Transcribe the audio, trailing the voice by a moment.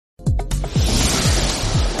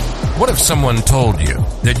What if someone told you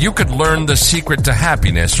that you could learn the secret to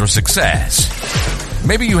happiness or success?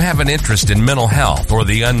 Maybe you have an interest in mental health or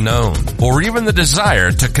the unknown, or even the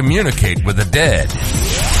desire to communicate with the dead.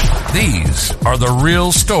 These are the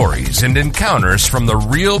real stories and encounters from the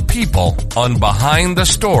real people on Behind the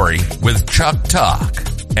Story with Chuck Talk.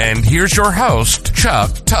 And here's your host, Chuck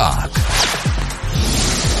Talk.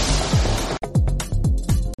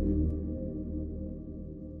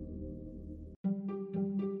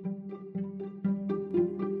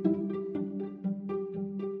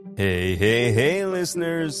 Hey,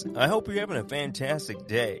 listeners. I hope you're having a fantastic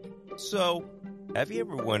day. So, have you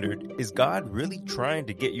ever wondered, is God really trying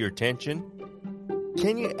to get your attention?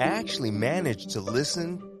 Can you actually manage to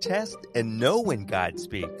listen, test, and know when God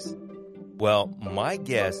speaks? Well, my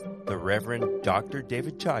guest, the Reverend Dr.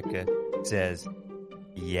 David Chotka, says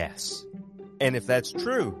yes. And if that's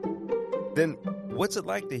true, then what's it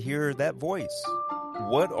like to hear that voice?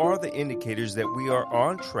 What are the indicators that we are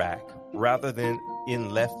on track rather than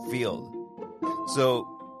in left field? So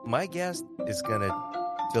my guest is going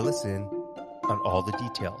to fill us in on all the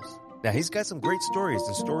details. Now, he's got some great stories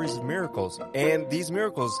and stories of miracles, and these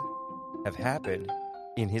miracles have happened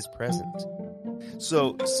in his presence.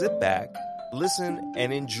 So sit back, listen,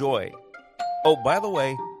 and enjoy. Oh, by the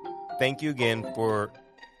way, thank you again for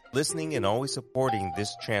listening and always supporting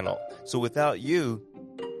this channel. So without you,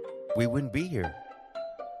 we wouldn't be here.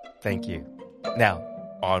 Thank you. Now,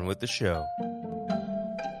 on with the show.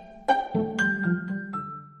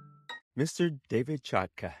 Mr. David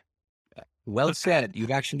Chotka. Well said.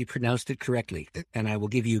 You've actually pronounced it correctly, and I will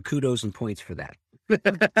give you kudos and points for that.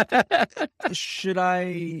 Should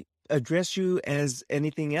I address you as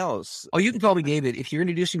anything else? Oh, you can call me David. If you're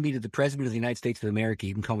introducing me to the President of the United States of America,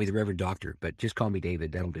 you can call me the Reverend Doctor, but just call me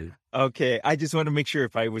David. That'll do. Okay, I just want to make sure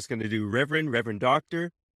if I was going to do Reverend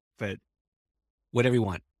Doctor, but... Whatever you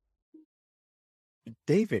want.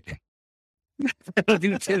 David. I'll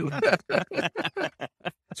do it too.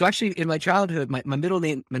 So actually, in my childhood, my middle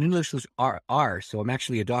name, my English was R, so I'm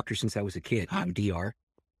actually a doctor since I was a kid. I'm DR.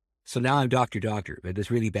 So now I'm Doctor, but there's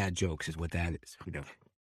really bad jokes is what that is. You know.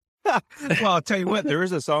 Well, I'll tell you what, there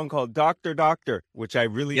is a song called Doctor, which I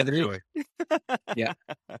really enjoy. Yeah.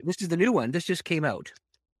 This is the new one. This just came out.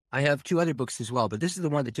 I have two other books as well, but this is the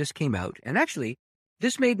one that just came out. And actually,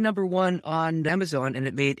 this made #1 on Amazon, and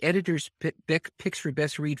it made editors' picks for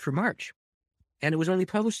best read for March. And it was only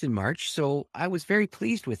published in March, so I was very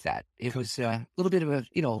pleased with that. It was a little bit of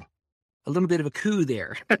a coup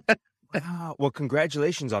there. Wow. Well,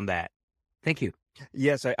 congratulations on that. Thank you.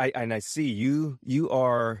 Yes, I see you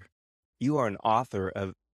are an author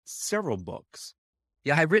of several books.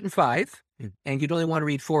 Yeah, I've written 5, and you'd only want to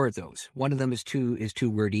read 4 of those. One of them is too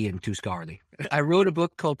wordy and too scholarly. I wrote a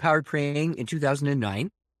book called Powered Praying in 2009,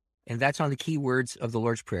 and that's on the key words of the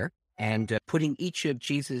Lord's Prayer, and putting each of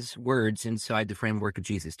Jesus' words inside the framework of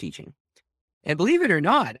Jesus' teaching. And believe it or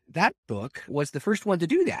not, that book was the first one to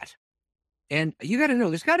do that. And you got to know,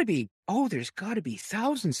 there's got to be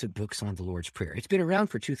thousands of books on the Lord's Prayer. It's been around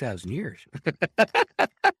for 2,000 years.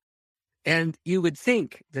 And you would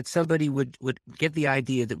think that somebody would get the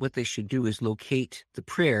idea that what they should do is locate the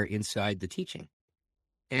prayer inside the teaching.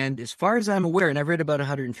 And as far as I'm aware, and I've read about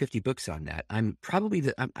 150 books on that, I'm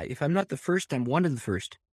probably if I'm not the first, I'm one of the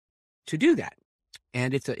first to do that.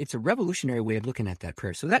 And it's a revolutionary way of looking at that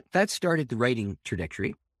prayer. So that started the writing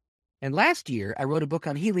trajectory. And last year, I wrote a book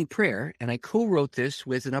on healing prayer, and I co-wrote this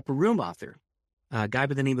with an Upper Room author, a guy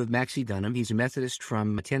by the name of Maxie Dunham. He's a Methodist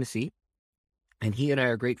from Tennessee, and he and I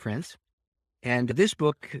are great friends. And this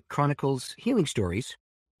book chronicles healing stories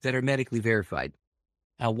that are medically verified.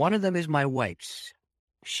 One of them is my wife's.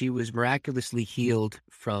 She was miraculously healed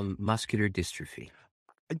from muscular dystrophy.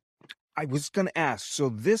 I was going to ask, so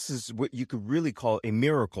this is what you could really call a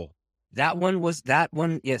miracle. That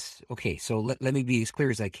one, yes. Okay, so let me be as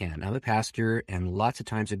clear as I can. I'm a pastor, and lots of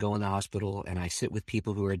times I go in the hospital, and I sit with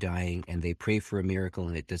people who are dying, and they pray for a miracle,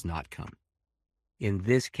 and it does not come. In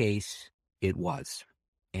this case, it was.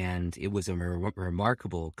 And it was a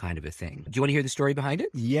remarkable kind of a thing. Do you want to hear the story behind it?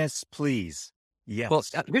 Yes, please. Yes. Well,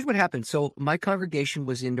 here's what happened. So my congregation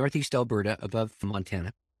was in northeast Alberta above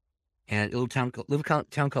Montana, and a little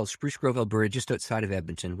town called Spruce Grove, Alberta, just outside of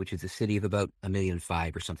Edmonton, which is a city of about 1.5 million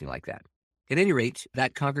or something like that. At any rate,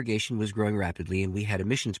 that congregation was growing rapidly, and we had a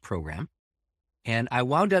missions program. And I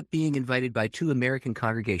wound up being invited by 2 American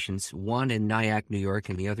congregations, one in Nyack, New York,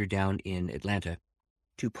 and the other down in Atlanta,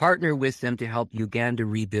 to partner with them to help Uganda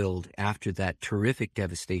rebuild after that terrific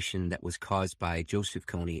devastation that was caused by Joseph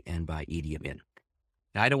Kony and by Idi Amin.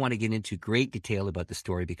 Now, I don't want to get into great detail about the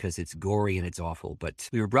story because it's gory and it's awful, but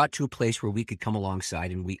we were brought to a place where we could come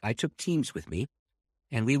alongside, and I took teams with me,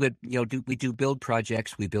 And we would, we do build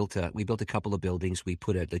projects. We built a couple of buildings. We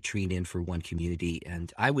put a latrine in for one community,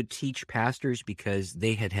 and I would teach pastors because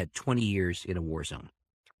they had had 20 years in a war zone.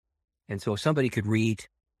 And so if somebody could read,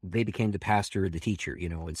 they became the pastor or the teacher,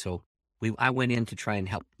 and so I went in to try and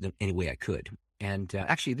help them any way I could. And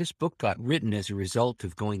actually, this book got written as a result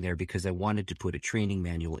of going there because I wanted to put a training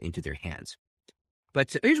manual into their hands.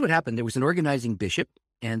 But here's what happened. There was an organizing bishop,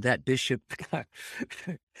 and that bishop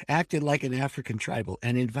acted like an African tribal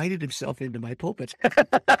and invited himself into my pulpit.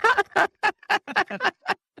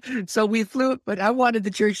 So we flew, but I wanted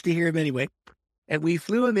the church to hear him anyway. And we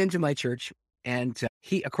flew him into my church. And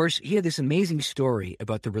he had this amazing story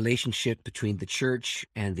about the relationship between the church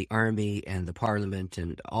and the army and the parliament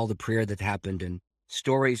and all the prayer that happened and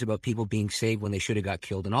stories about people being saved when they should have got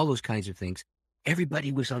killed and all those kinds of things.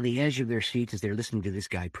 Everybody was on the edge of their seats as they're listening to this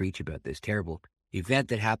guy preach about this terrible event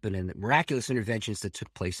that happened and the miraculous interventions that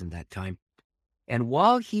took place in that time. And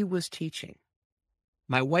while he was teaching,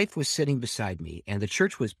 my wife was sitting beside me, and the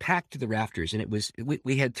church was packed to the rafters. And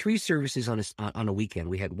we had 3 services on a weekend.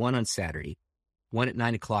 We had one on Saturday, one at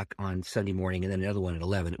 9:00 on Sunday morning, and then another one at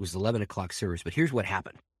 11. It was 11 o'clock service. But here's what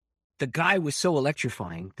happened. The guy was so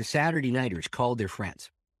electrifying, the Saturday nighters called their friends.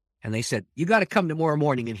 And they said, you got to come tomorrow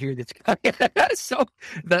morning and hear this guy. So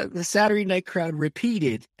the Saturday night crowd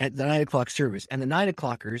repeated at the 9:00 service. And the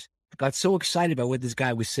 9:00ers got so excited about what this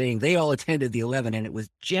guy was saying, they all attended the 11, and it was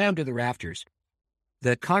jammed to the rafters.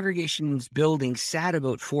 The congregation's building sat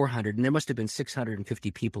about 400, and there must have been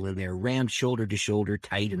 650 people in there, rammed shoulder to shoulder,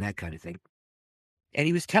 tight, and that kind of thing. And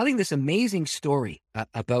he was telling this amazing story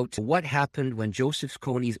about what happened when Joseph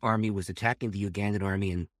Kony's army was attacking the Ugandan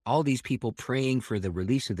army and all these people praying for the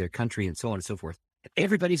release of their country and so on and so forth.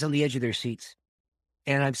 Everybody's on the edge of their seats.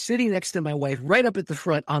 And I'm sitting next to my wife right up at the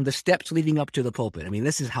front on the steps leading up to the pulpit. I mean,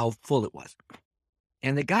 this is how full it was.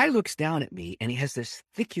 And the guy looks down at me and he has this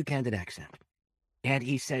thick Ugandan accent. And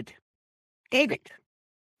he said, David,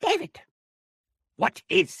 what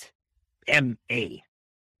is M.A.?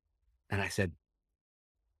 And I said,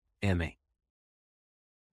 M.A.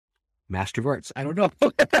 Master of Arts. I don't know.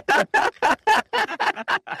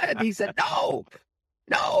 And he said,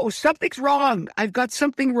 no, something's wrong. I've got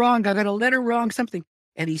something wrong. I got a letter wrong, something.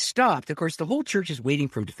 And he stopped. Of course, the whole church is waiting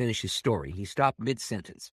for him to finish his story. He stopped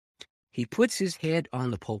mid-sentence. He puts his head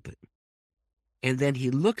on the pulpit. And then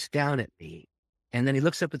he looks down at me. And then he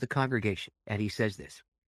looks up at the congregation. And he says this.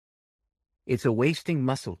 It's a wasting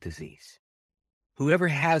muscle disease. Whoever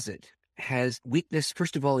has it has weakness,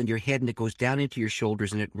 first of all, in your head, and it goes down into your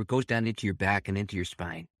shoulders, and it goes down into your back and into your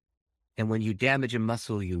spine. And when you damage a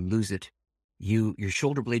muscle, you lose it. Your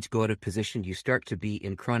shoulder blades go out of position. You start to be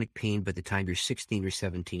in chronic pain by the time you're 16 or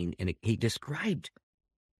 17. And he described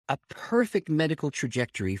a perfect medical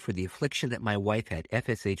trajectory for the affliction that my wife had,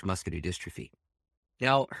 FSH muscular dystrophy.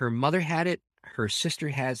 Now, her mother had it, her sister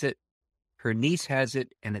has it, her niece has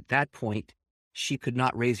it, and at that point, she could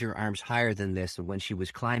not raise her arms higher than this, and when she was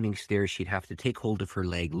climbing stairs, she'd have to take hold of her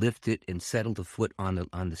leg, lift it, and settle the foot on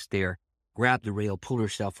the stair, grab the rail, pull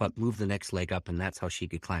herself up, move the next leg up, and that's how she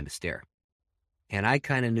could climb a stair. And I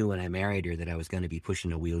kind of knew when I married her that I was going to be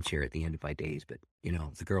pushing a wheelchair at the end of my days, but,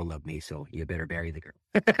 the girl loved me, so you better marry the girl.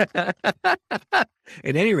 At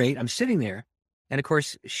any rate, I'm sitting there, and of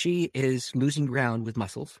course, she is losing ground with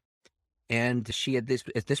muscles. And she, at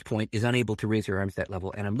this point, is unable to raise her arms that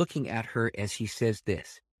level. And I'm looking at her as he says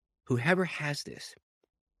this, whoever has this,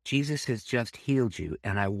 Jesus has just healed you.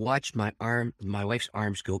 And I watched my wife's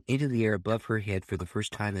arms go into the air above her head for the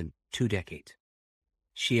first time in 2 decades.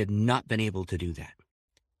 She had not been able to do that.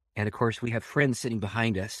 And of course, we have friends sitting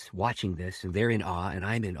behind us watching this, and they're in awe, and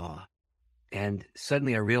I'm in awe. And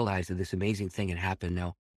suddenly I realized that this amazing thing had happened.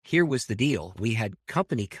 Now, here was the deal. We had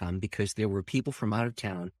company come because there were people from out of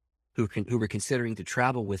town who were considering to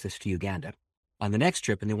travel with us to Uganda on the next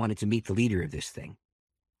trip, and they wanted to meet the leader of this thing.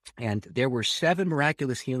 And there were 7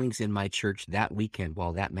 miraculous healings in my church that weekend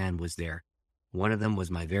while that man was there. One of them was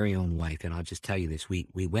my very own wife, and I'll just tell you this. We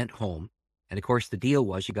went home, and of course the deal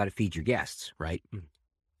was you got to feed your guests, right?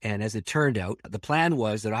 And as it turned out, the plan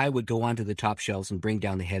was that I would go onto the top shelves and bring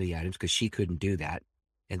down the heavy items because she couldn't do that.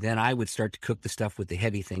 And then I would start to cook the stuff with the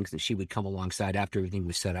heavy things, and she would come alongside after everything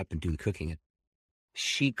was set up and do the cooking.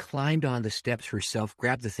 She climbed on the steps herself,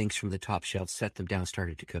 grabbed the things from the top shelf, set them down,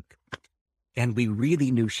 started to cook. And we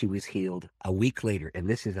really knew she was healed a week later. And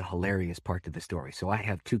this is a hilarious part of the story. So I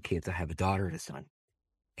have 2 kids. I have a daughter and a son.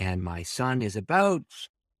 And my son is about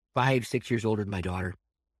 5-6 years older than my daughter.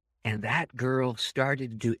 And that girl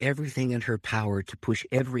started to do everything in her power to push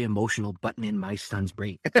every emotional button in my son's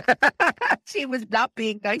brain. She was not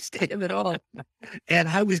being nice to him at all. And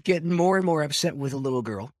I was getting more and more upset with the little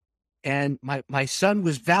girl. And my son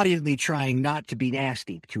was valiantly trying not to be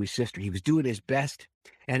nasty to his sister. He was doing his best.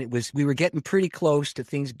 And we were getting pretty close to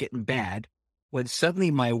things getting bad when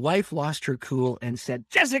suddenly my wife lost her cool and said,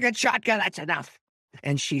 "Jessica Chotka, that's enough."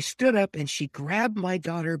 And she stood up and she grabbed my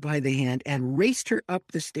daughter by the hand and raced her up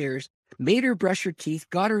the stairs, made her brush her teeth,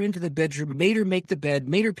 got her into the bedroom, made her make the bed,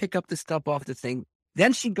 made her pick up the stuff off the thing.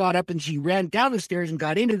 Then she got up and she ran down the stairs and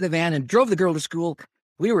got into the van and drove the girl to school.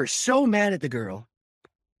 We were so mad at the girl.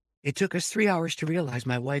 It took us 3 hours to realize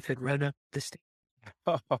my wife had run up the stairs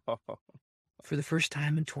for the first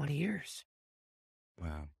time in 20 years.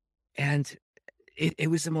 Wow. And it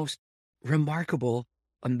was the most remarkable,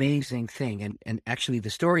 amazing thing. And actually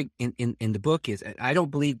the story in the book is, I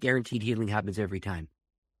don't believe guaranteed healing happens every time.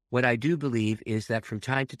 What I do believe is that from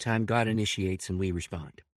time to time, God initiates and we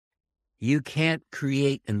respond. You can't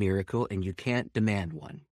create a miracle and you can't demand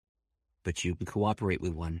one, but you can cooperate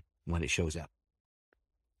with one when it shows up.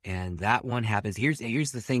 And that one happens. Here's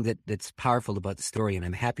the thing that's powerful about the story, and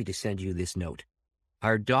I'm happy to send you this note.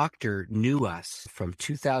 Our doctor knew us from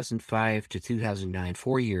 2005 to 2009,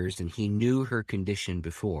 4 years, and he knew her condition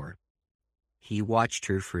before. He watched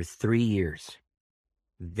her for 3 years.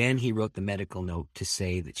 Then he wrote the medical note to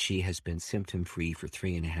say that she has been symptom-free for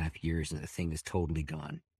 3.5 years and the thing is totally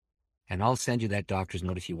gone. And I'll send you that doctor's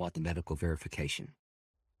note if you want the medical verification.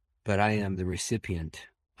 But I am the recipient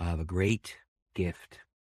of a great gift.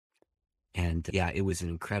 And yeah, it was an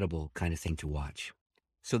incredible kind of thing to watch.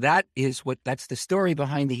 So that's the story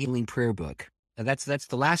behind the Healing Prayer Book. And that's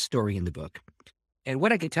the last story in the book. And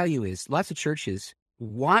what I can tell you is lots of churches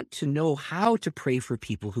want to know how to pray for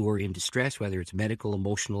people who are in distress, whether it's medical,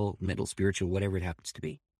 emotional, mental, spiritual, whatever it happens to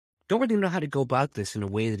be. Don't really know how to go about this in a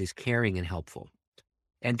way that is caring and helpful.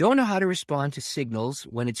 And don't know how to respond to signals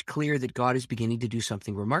when it's clear that God is beginning to do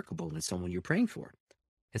something remarkable in someone you're praying for.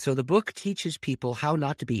 And so the book teaches people how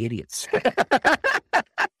not to be idiots.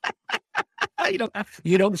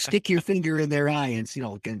 You don't stick your finger in their eye and,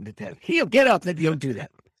 he'll get up. Then you don't do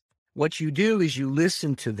that. What you do is you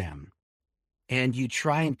listen to them and you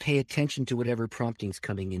try and pay attention to whatever prompting's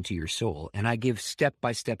coming into your soul. And I give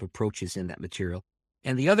step-by-step approaches in that material.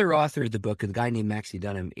 And the other author of the book, a guy named Maxie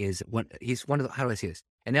Dunham, he's one of the, how do I say this?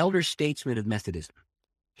 An elder statesman of Methodism.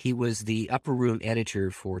 He was the upper room editor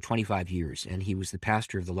for 25 years, and he was the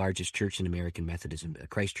pastor of the largest church in American Methodism,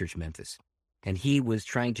 Christ Church, Memphis. And he was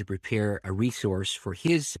trying to prepare a resource for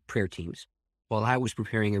his prayer teams. While I was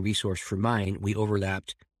preparing a resource for mine, we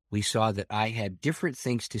overlapped. We saw that I had different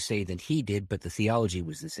things to say than he did, but the theology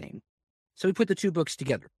was the same. So we put the two books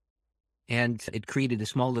together, and it created a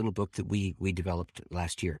small little book that we developed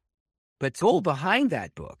last year. But the goal behind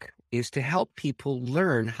that book is to help people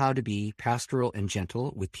learn how to be pastoral and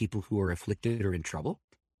gentle with people who are afflicted or in trouble,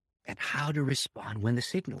 and how to respond when the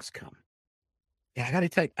signals come. And I got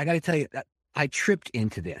to tell you that I tripped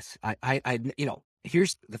into this.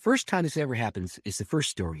 Here's the first time this ever happens is the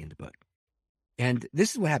first story in the book. And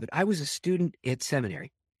this is what happened. I was a student at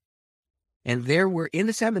seminary, and in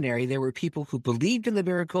the seminary, there were people who believed in the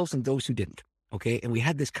miracles and those who didn't. Okay. And we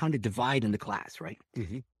had this kind of divide in the class, right?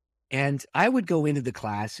 Mm-hmm. And I would go into the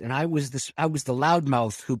class, and I was the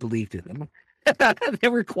loudmouth who believed in them.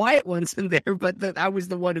 There were quiet ones in there, but I was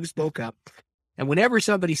the one who spoke up. And whenever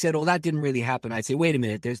somebody said, "Oh, that didn't really happen," I'd say, "Wait a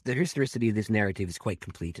minute, the historicity of this narrative is quite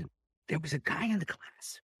complete." And there was a guy in the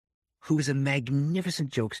class who was a magnificent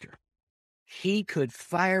jokester. He could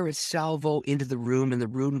fire a salvo into the room, and the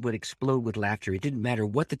room would explode with laughter. It didn't matter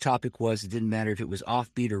what the topic was. It didn't matter if it was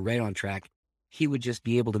offbeat or right on track. He would just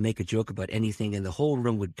be able to make a joke about anything, and the whole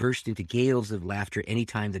room would burst into gales of laughter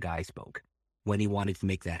anytime the guy spoke when he wanted to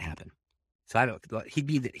make that happen. So he'd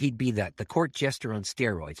be the court jester on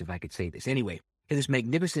steroids, if I could say this. Anyway, he had this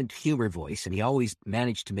magnificent humor voice, and he always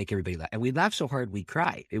managed to make everybody laugh. And we laughed so hard we'd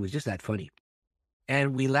cry. It was just that funny.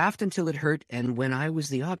 And we laughed until it hurt, and when I was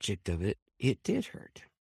the object of it, it did hurt.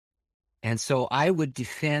 And so I would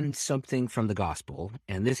defend something from the gospel,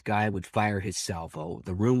 and this guy would fire his salvo.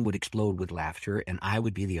 The room would explode with laughter, and I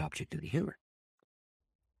would be the object of the humor.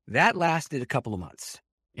 That lasted a couple of months.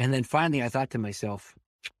 And then finally I thought to myself,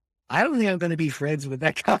 I don't think I'm going to be friends with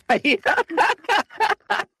that guy.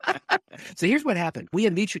 So here's what happened.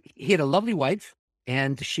 He had a lovely wife,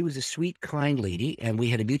 and she was a sweet, kind lady, and we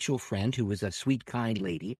had a mutual friend who was a sweet, kind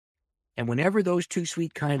lady. And whenever those two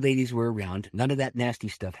sweet, kind ladies were around, none of that nasty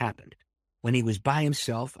stuff happened. When he was by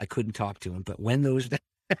himself, I couldn't talk to him. But when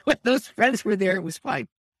those friends were there, it was fine.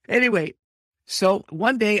 Anyway, so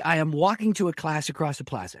one day I am walking to a class across the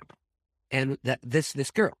plaza. And this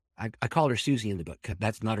girl, I called her Susie in the book.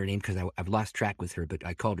 That's not her name because I've lost track with her, but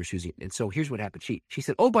I called her Susie. And so here's what happened. She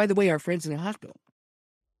said, "Oh, by the way, our friend's in the hospital."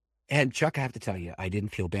 And Chuck, I have to tell you, I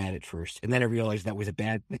didn't feel bad at first. And then I realized that was a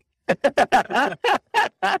bad thing. Then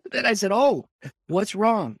I said, oh, what's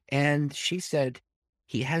wrong? And she said,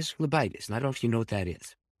 he has phlebitis. And I don't know if you know what that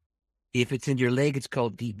is. If it's in your leg, it's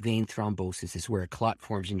called deep vein thrombosis. It's where a clot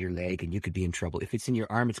forms in your leg and you could be in trouble. If it's in your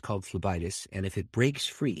arm, it's called phlebitis. And if it breaks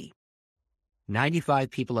free,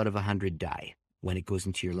 95 people out of 100 die when it goes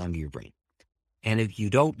into your lung or your brain. And if you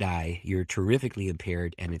don't die, you're terrifically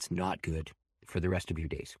impaired and it's not good for the rest of your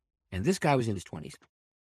days. And this guy was in his 20s.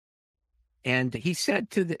 And he said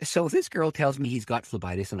so this girl tells me he's got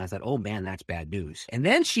phlebitis. And I thought, oh man, that's bad news. And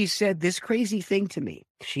then she said this crazy thing to me.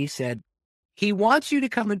 She said, he wants you to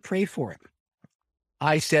come and pray for him.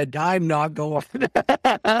 I said, I'm not going.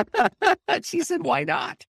 She said, why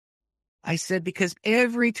not? I said, because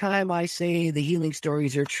every time I say the healing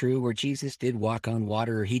stories are true, or Jesus did walk on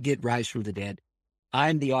water, or he did rise from the dead,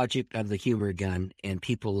 I'm the object of the humor gun, and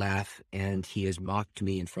people laugh, and he has mocked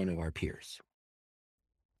me in front of our peers.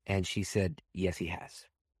 And she said, yes, he has.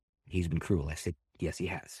 He's been cruel. I said, yes, he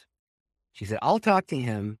has. She said, I'll talk to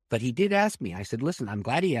him, but he did ask me. I said, listen, I'm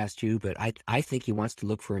glad he asked you, but I think he wants to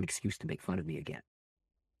look for an excuse to make fun of me again.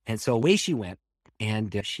 And so away she went,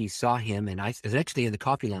 and she saw him, and the next day in the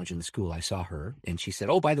coffee lounge in the school, I saw her, and she said,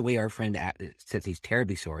 oh, by the way, our friend says he's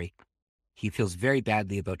terribly sorry. He feels very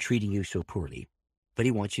badly about treating you so poorly, but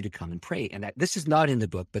he wants you to come and pray. And this is not in the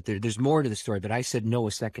book, but there's more to the story, but I said no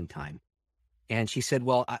a second time. And she said,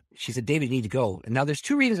 well, she said, David, you need to go. And now there's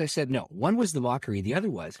two reasons I said no. One was the mockery. The other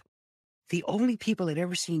was the only people I'd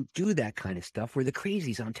ever seen do that kind of stuff were the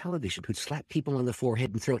crazies on television who'd slap people on the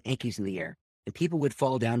forehead and throw hankies in the air. And people would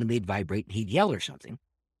fall down and they'd vibrate and he'd yell or something.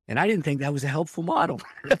 And I didn't think that was a helpful model.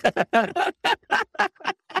 And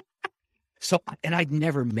I'd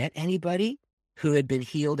never met anybody who had been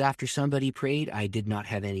healed after somebody prayed. I did not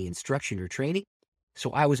have any instruction or training.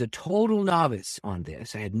 So I was a total novice on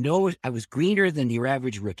this. I was greener than your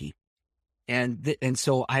average rookie. And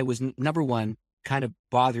so I was, number one, kind of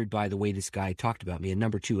bothered by the way this guy talked about me. And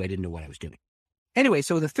number two, I didn't know what I was doing. Anyway,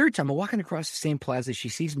 so the third time I'm walking across the same plaza, she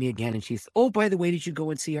sees me again and she's, oh, by the way, did you go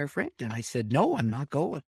and see our friend? And I said, no, I'm not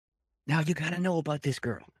going. Now you got to know about this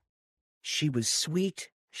girl. She was sweet.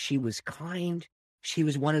 She was kind. She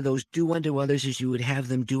was one of those do unto others as you would have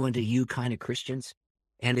them do unto you kind of Christians.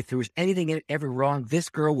 And if there was anything ever wrong, this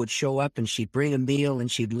girl would show up and she'd bring a meal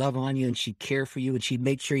and she'd love on you and she'd care for you and she'd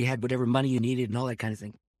make sure you had whatever money you needed and all that kind of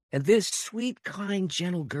thing. And this sweet, kind,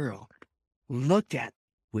 gentle girl looked at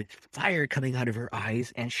with fire coming out of her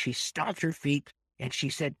eyes and she stomped her feet and she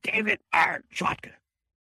said, David R. Jotka,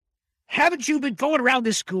 haven't you been going around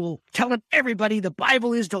this school telling everybody the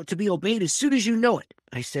Bible is to be obeyed as soon as you know it?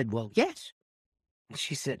 I said, well, yes. And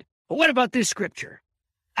she said, well, what about this scripture?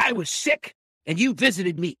 I was sick and you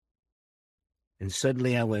visited me. And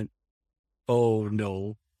suddenly I went, oh,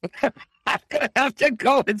 no. I'm going to have to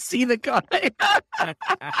go and see the guy.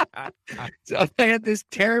 So I had this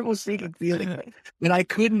terrible sinking feeling that I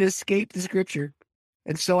couldn't escape the scripture.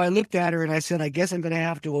 And so I looked at her and I said, I guess I'm going to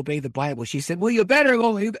have to obey the Bible. She said, well, you better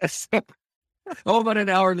obey this. About an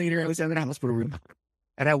hour later, I was in the hospital room.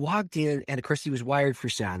 And I walked in, and of course, he was wired for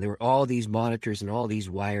sound. There were all these monitors and all these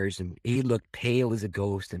wires, and he looked pale as a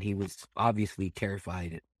ghost, and he was obviously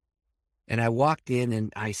terrified. And I walked in,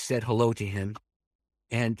 and I said hello to him.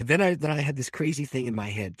 And then I had this crazy thing in my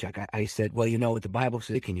head, Chuck. I said, well, you know what the Bible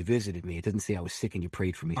said, and you visited me. It doesn't say I was sick and you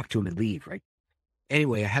prayed for me. Talk to him and leave, right?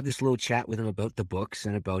 Anyway, I had this little chat with him about the books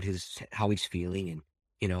and about how he's feeling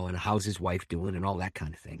and, and how's his wife doing and all that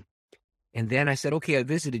kind of thing. And then I said, okay, I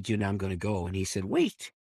visited you, now I'm going to go. And he said,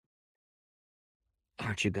 wait,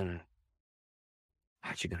 aren't you going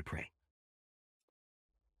to pray?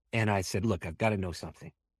 And I said, look, I've got to know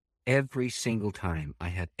something. Every single time I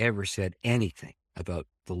had ever said anything about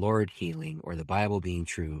the Lord healing or the Bible being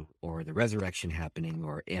true or the resurrection happening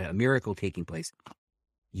or a miracle taking place,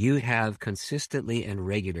 you have consistently and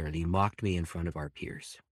regularly mocked me in front of our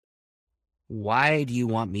peers. Why do you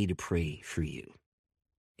want me to pray for you?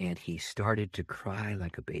 And he started to cry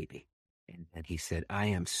like a baby. And he said, I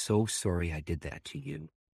am so sorry I did that to you.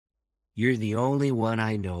 You're the only one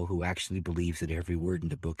I know who actually believes that every word in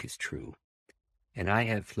the book is true. And I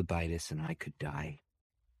have phlebitis and I could die.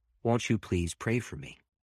 Won't you please pray for me?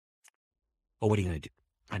 Oh, what are you going to do?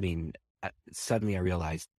 I mean, suddenly I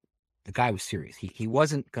realized the guy was serious. He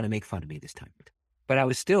wasn't going to make fun of me this time. But I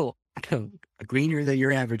was still greener than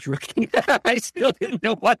your average rookie. I still didn't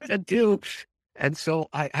know what to do. And so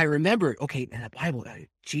I remember, okay, in the Bible,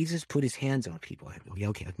 Jesus put his hands on people.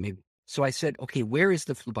 Okay, maybe. So I said, okay, where is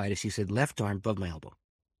the phlebitis? He said, left arm above my elbow.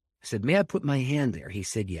 I said, may I put my hand there? He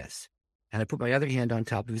said, yes. And I put my other hand on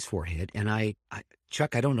top of his forehead. And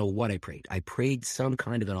Chuck, I don't know what I prayed. I prayed some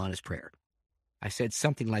kind of an honest prayer. I said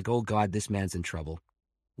something like, "Oh God, this man's in trouble.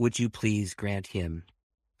 Would you please grant him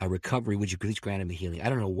a recovery? Would you please grant him a healing?" I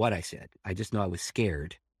don't know what I said. I just know I was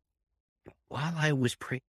scared. While I was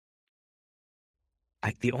praying,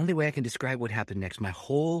 the only way I can describe what happened next, my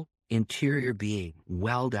whole interior being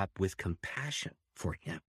welled up with compassion for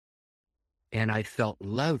him. And I felt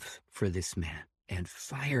love for this man and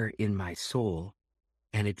fire in my soul.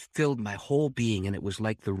 And it filled my whole being. And it was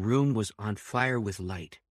like the room was on fire with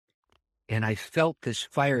light. And I felt this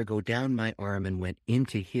fire go down my arm and went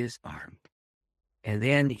into his arm. And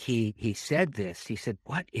then he said this. He said,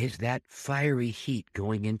 "What is that fiery heat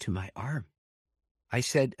going into my arm?" I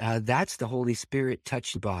said, "That's the Holy Spirit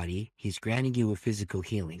touched body. He's granting you a physical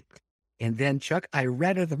healing." And then, Chuck, I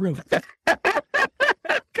ran out of the room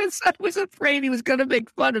because I was afraid he was going to make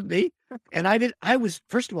fun of me. And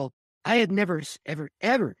first of all, I had never,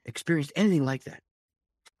 ever experienced anything like that.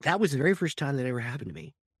 That was the very first time that ever happened to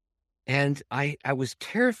me. And I was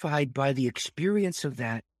terrified by the experience of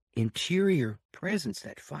that interior presence,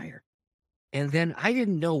 that fire. And then I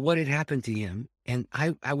didn't know what had happened to him. And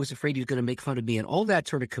I was afraid he was going to make fun of me. And all that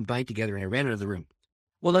sort of combined together, and I ran out of the room.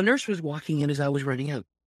 Well, the nurse was walking in as I was running out.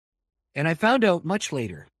 And I found out much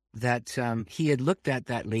later that he had looked at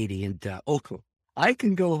that lady and, I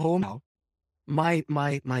can go home now. My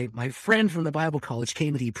friend from the Bible college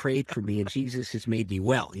came and he prayed for me, and Jesus has made me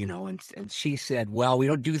well, and she said, "Well, we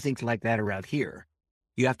don't do things like that around here.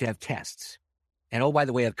 You have to have tests. And oh, by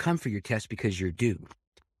the way, I've come for your test because you're due."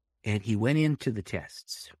 And he went into the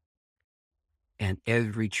tests, and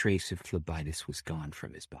every trace of phlebitis was gone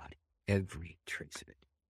from his body. Every trace of it.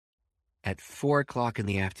 At 4:00 in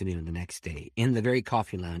the afternoon the next day, in the very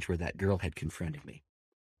coffee lounge where that girl had confronted me,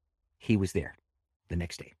 he was there the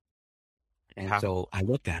next day. And so I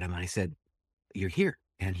looked at him and I said, "You're here."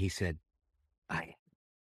 And he said,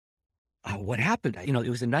 "What happened?" It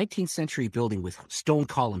was a 19th century building with stone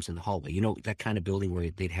columns in the hallway. That kind of building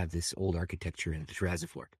where they'd have this old architecture and the terrazzo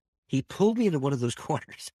floor. He pulled me into one of those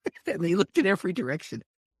corners and he looked in every direction.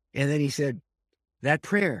 And then he said, "That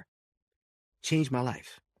prayer changed my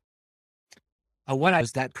life."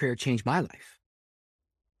 That prayer changed my life.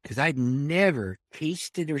 Because I'd never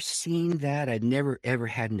tasted or seen that. I'd never, ever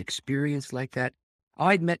had an experience like that.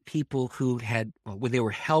 I'd met people who they were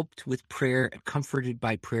helped with prayer, comforted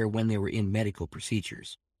by prayer when they were in medical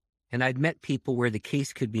procedures. And I'd met people where the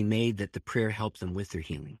case could be made that the prayer helped them with their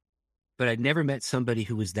healing. But I'd never met somebody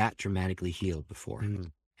who was that dramatically healed before.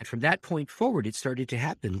 Mm. And from that point forward, it started to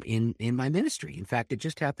happen in my ministry. In fact, it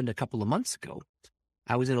just happened a couple of months ago.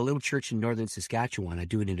 I was in a little church in northern Saskatchewan. I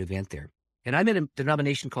do an event there. And I'm in a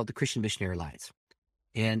denomination called the Christian Missionary Alliance.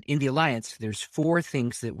 And in the Alliance, there's 4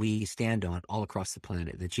 things that we stand on all across the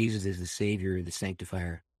planet: that Jesus is the Savior, the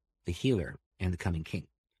Sanctifier, the Healer, and the Coming King.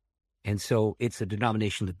 And so it's a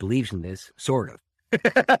denomination that believes in this, sort of.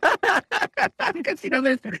 Because, they're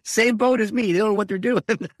the same boat as me. They don't know what they're doing.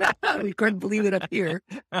 We couldn't believe it up here,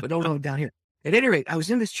 but don't know down here. At any rate, I was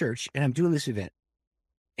in this church, and I'm doing this event.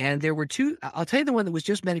 And there were 2, I'll tell you the one that was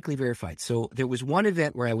just medically verified. So there was one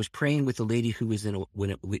event where I was praying with a lady who was in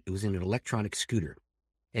an electronic scooter,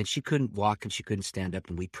 and she couldn't walk and she couldn't stand up.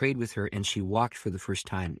 And we prayed with her, and she walked for the first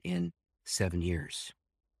time in 7 years,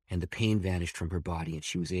 and the pain vanished from her body and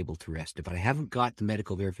she was able to rest. But I haven't got the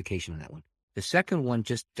medical verification on that one. The second one,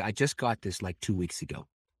 I just got this like 2 weeks ago.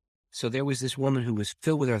 So there was this woman who was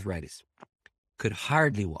filled with arthritis, could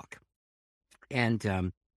hardly walk.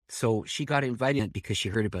 And, so she got invited because she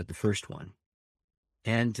heard about the first one.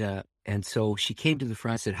 And so she came to the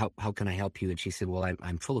front and said, how can I help you? And she said, "Well,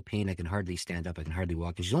 I'm full of pain. I can hardly stand up. I can hardly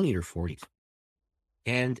walk." And she's only in her 40s.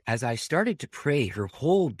 And as I started to pray, her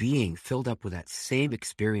whole being filled up with that same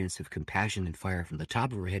experience of compassion and fire from the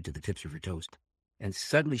top of her head to the tips of her toes. And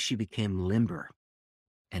suddenly she became limber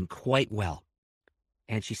and quite well.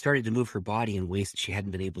 And she started to move her body in ways that she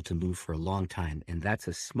hadn't been able to move for a long time. And that's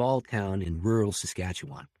a small town in rural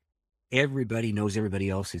Saskatchewan. Everybody knows everybody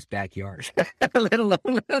else's backyard, let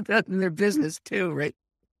alone in their business too, right?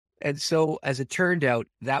 And so, as it turned out,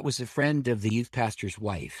 that was a friend of the youth pastor's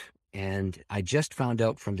wife. And I just found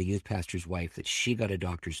out from the youth pastor's wife that she got a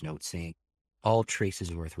doctor's note saying all traces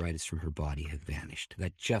of arthritis from her body have vanished.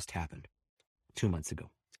 That just happened 2 months ago.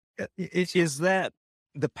 Is that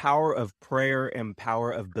the power of prayer and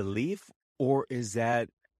power of belief, or is that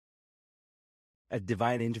a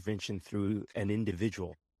divine intervention through an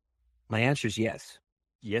individual? My answer is yes.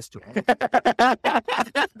 Yes to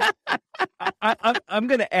I'm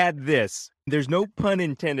going to add this. There's no pun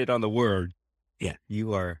intended on the word. Yeah.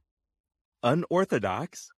 You are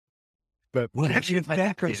unorthodox, but Well, actually, my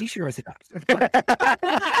background, he's Orthodox.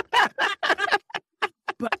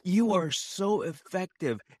 but you are so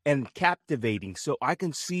effective and captivating. So I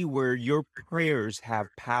can see where your prayers have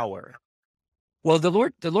power. Well, the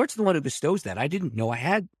Lord's the one who bestows that. I didn't know I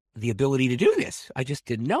had the ability to do this. I just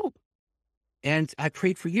didn't know. And I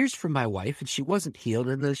prayed for years for my wife, and she wasn't healed.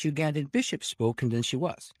 And the Ugandan bishop spoke, and then she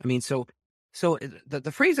was. I mean, so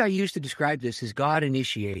the phrase I use to describe this is God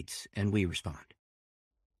initiates and we respond.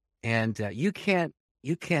 And you can't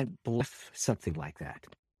bluff something like that.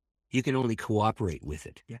 You can only cooperate with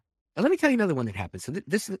it. Yeah. And let me tell you another one that happened. So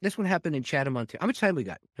this one happened in Chatham, Ontario. How much time we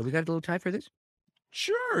got? Have we got a little time for this?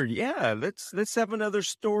 Sure, yeah. Let's have another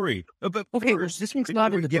story. But Okay, first, this one's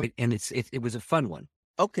not in the book, and it was a fun one.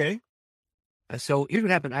 okay. So here's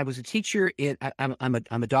what happened. I was a teacher I'm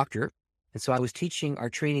a doctor, and so I was teaching our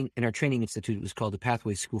training institute. It was called the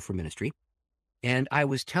Pathways School for Ministry, and I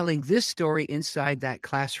was telling this story inside that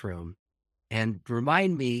classroom, and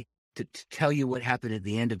remind me to tell you what happened at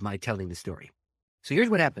the end of my telling the story. So here's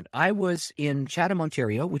what happened. I was in Chatham,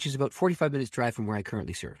 Ontario, which is about 45 minutes drive from where I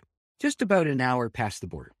currently serve, just about an hour past the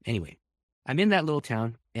border. Anyway, I'm in that little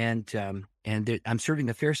town, and I'm serving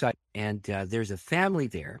the fair side, and there's a family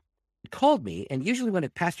there. Called me, and usually when a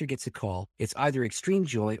pastor gets a call, it's either extreme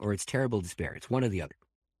joy or it's terrible despair. It's one or the other.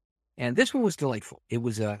 And this one was delightful. It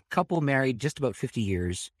was a couple married just about 50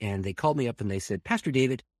 years, and they called me up and they said, Pastor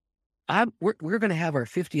David, we're going to have our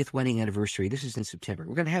 50th wedding anniversary. This is in September.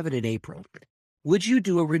 We're going to have it in April. Would you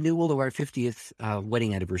do a renewal of our 50th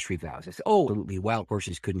wedding anniversary vows? I said, oh, absolutely. Wild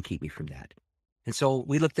horses couldn't keep me from that. And so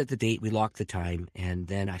we looked at the date, we locked the time, and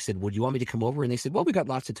then I said, well, do you want me to come over? And they said, well, we got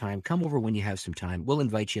lots of time. Come over when you have some time. We'll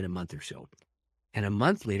invite you in a month or so. And a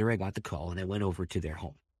month later, I got the call, and I went over to their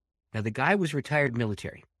home. Now, the guy was retired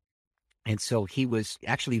military, and so he was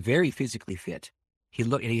actually very physically fit. He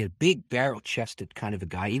had a big barrel-chested kind of a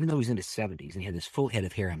guy, even though he was in his 70s, and he had this full head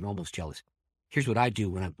of hair. I'm almost jealous. Here's what I do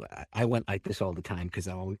when I went like this all the time, because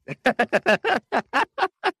I always...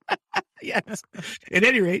 Yes. At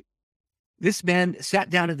any rate, this man sat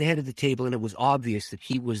down at the head of the table, and it was obvious that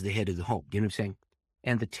he was the head of the home. You know what I'm saying?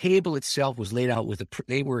 And the table itself was laid out with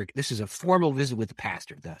this is a formal visit with the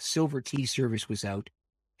pastor. The silver tea service was out,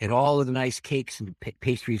 and all of the nice cakes and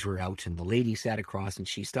pastries were out, and the lady sat across, and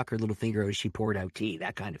she stuck her little finger out as she poured out tea,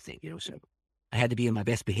 that kind of thing, you know. So I had to be in my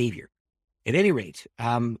best behavior. At any rate,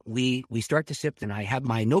 we start to sip, and I have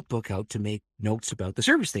my notebook out to make notes about the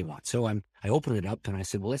service they want. So I open it up, and I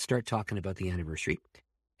said, well, let's start talking about the anniversary.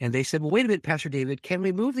 And they said, well, wait a minute, Pastor David, can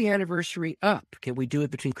we move the anniversary up? Can we do it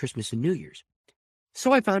between Christmas and New Year's?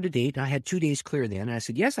 So I found a date, and I had 2 days clear then. And I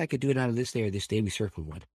said, yes, I could do it out of this day or this day. We circled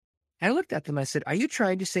one. And I looked at them. I said, are you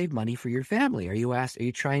trying to save money for your family? Are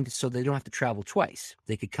you trying to, so they don't have to travel twice?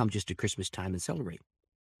 They could come just at Christmas time and celebrate.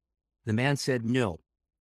 The man said, no,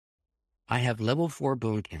 I have level 4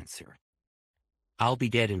 bone cancer. I'll be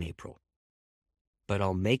dead in April, but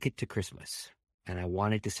I'll make it to Christmas. And I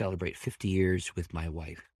wanted to celebrate 50 years with my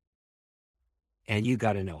wife. And you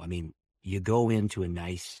got to know, I mean, you go into a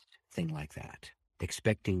nice thing like that,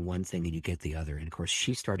 expecting one thing and you get the other. And of course,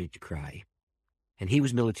 she started to cry. And he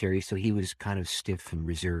was military, so he was kind of stiff and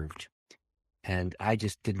reserved. And I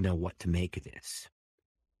just didn't know what to make of this.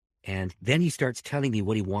 And then he starts telling me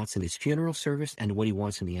what he wants in his funeral service and what he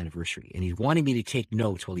wants in the anniversary. And he's wanting me to take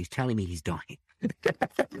notes while he's telling me he's dying.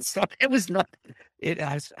 So it was not,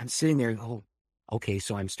 I'm sitting there, oh, okay,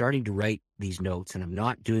 so I'm starting to write these notes, and I'm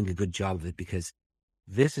not doing a good job of it because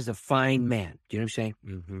this is a fine man. Do you know what I'm saying?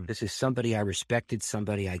 Mm-hmm. This is somebody I respected,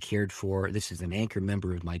 somebody I cared for. This is an anchor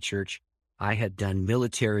member of my church. I had done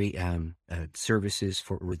military services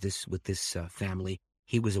with this family.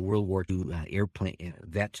 He was a World War II airplane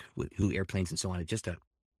vet who airplanes and so on. Just a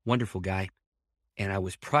wonderful guy. And I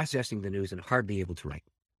was processing the news and hardly able to write.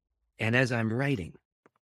 And as I'm writing,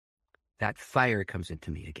 that fire comes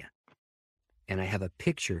into me again. And I have a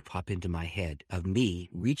picture pop into my head of me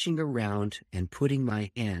reaching around and putting my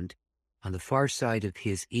hand on the far side of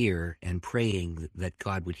his ear and praying that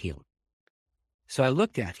God would heal him. So I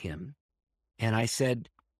looked at him and I said,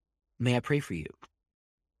 may I pray for you?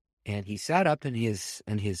 And he sat up in his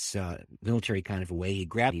military kind of a way.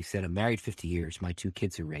 He said, I'm married 50 years. My 2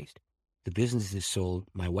 kids are raised. The business is sold.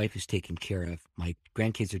 My wife is taken care of. My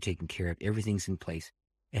grandkids are taken care of. Everything's in place.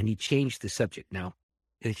 And he changed the subject. Now,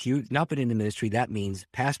 if you've not been in the ministry, that means,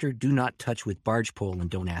 Pastor, do not touch with barge pole and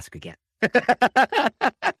don't ask again.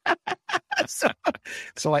 So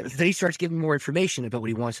then he starts giving more information about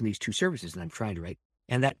what he wants in these 2 services, and I'm trying to write.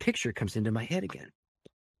 And that picture comes into my head again.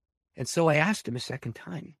 And so I asked him a second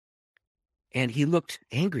time, and he looked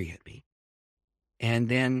angry at me. And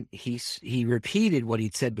then he repeated what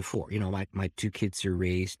he'd said before. You know, my two kids are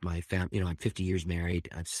raised, my family, you know, I'm 50 years married.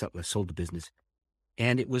 I've sold the business.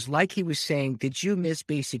 And it was like he was saying, did you miss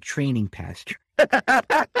basic training, Pastor?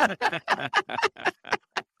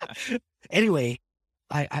 Anyway,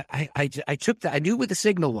 I took that. I knew what the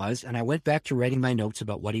signal was, and I went back to writing my notes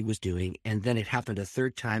about what he was doing. And then it happened a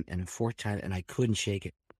third time and a fourth time, and I couldn't shake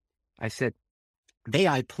it. I said, may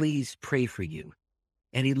I please pray for you?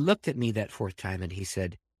 And he looked at me that fourth time and he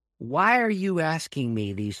said, why are you asking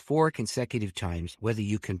me these 4 consecutive times whether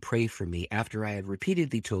you can pray for me after I have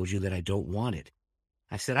repeatedly told you that I don't want it?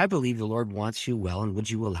 I said, I believe the Lord wants you well, and would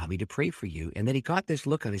you allow me to pray for you? And then he got this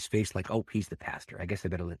look on his face like, oh, he's the pastor. I guess I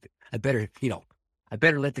better let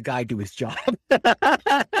the guy do his job.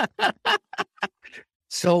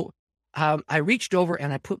 So I reached over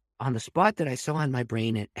and I put on the spot that I saw in my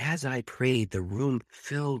brain, and as I prayed, the room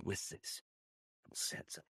filled with this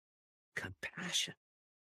sense of compassion.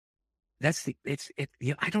 I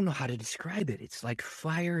don't know how to describe it. It's like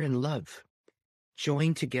fire and love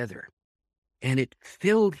joined together, and it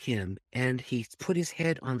filled him, and he put his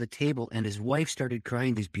head on the table, and his wife started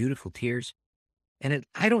crying these beautiful tears. And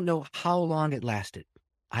I don't know how long it lasted.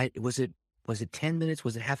 Was it 10 minutes?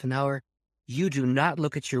 Was it half an hour? You do not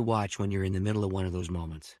look at your watch when you're in the middle of one of those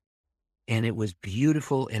moments. And it was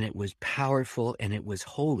beautiful, and it was powerful, and it was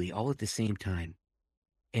holy all at the same time.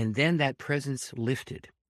 And then that presence lifted,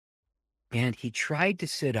 and he tried to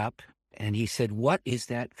sit up, and he said, what is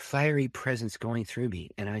that fiery presence going through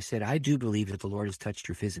me? And I said, I do believe that the Lord has touched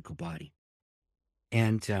your physical body.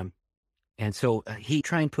 And so he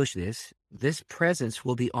tried and push this. This presence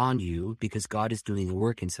will be on you because God is doing the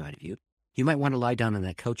work inside of you. You might want to lie down on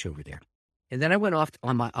that couch over there. And then I went off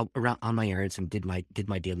on my errands and did my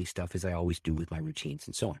daily stuff, as I always do with my routines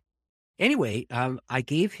and so on. Anyway, I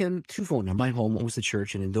gave him 2 phone numbers. My home, one was the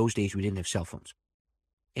church, and in those days we didn't have cell phones.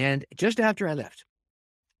 And just after I left,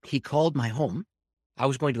 he called my home. I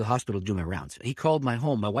was going to the hospital to do my rounds. He called my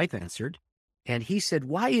home. My wife answered, and he said,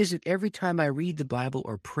 why is it every time I read the Bible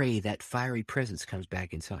or pray, that fiery presence comes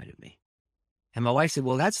back inside of me? And my wife said,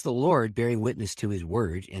 well, that's the Lord bearing witness to his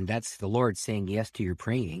word, and that's the Lord saying yes to your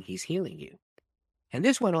praying. He's healing you. And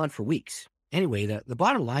this went on for weeks. Anyway, the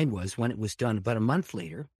bottom line was, when it was done about a month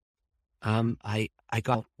later, I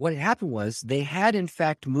got, what had happened was they had in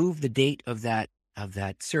fact moved the date of that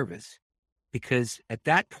service, because at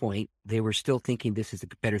that point they were still thinking this is a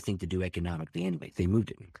better thing to do economically anyway. They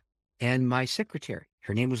moved it. And my secretary,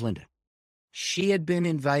 her name was Linda, she had been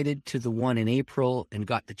invited to the one in April and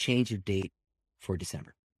got the change of date for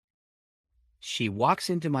December. She walks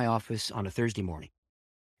into my office on a Thursday morning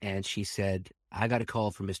and she said, I got a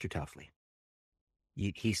call from Mr. Tuffley.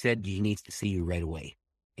 He said he needs to see you right away.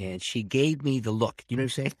 And she gave me the look. You know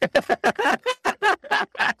what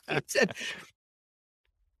I'm saying?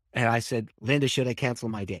 And I said, Linda, should I cancel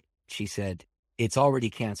my day? She said, it's already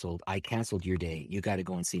canceled. I canceled your day. You got to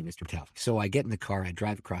go and see Mr. Tuffley. So I get in the car. I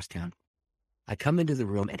drive across town. I come into the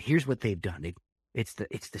room, and here's what they've done. It's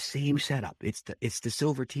the same setup. It's the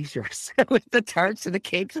silver T-shirts with the tarts and the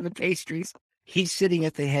cakes and the pastries. He's sitting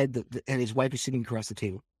at the head, and his wife is sitting across the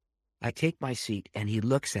table. I take my seat, and he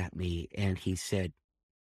looks at me, and he said,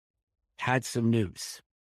 had some news.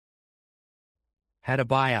 Had a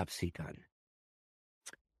biopsy done.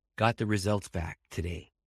 Got the results back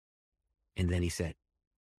today. And then he said,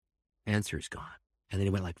 answer's gone. And then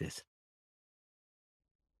he went like this.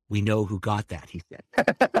 We know who got that, he said.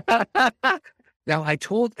 Now I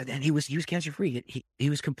told, and he was cancer-free. He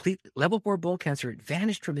was complete level 4 bone cancer. It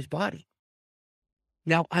vanished from his body.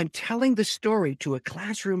 Now I'm telling the story to a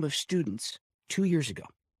classroom of students 2 years ago.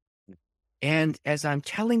 And as I'm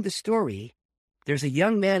telling the story, there's a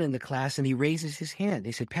young man in the class, and he raises his hand.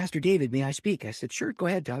 He said, Pastor David, may I speak? I said, sure, go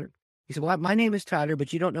ahead, Tyler. He said, well, my name is Tyler,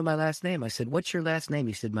 but you don't know my last name. I said, what's your last name?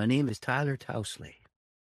 He said, my name is Tyler Tousley.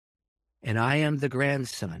 And I am the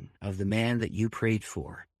grandson of the man that you prayed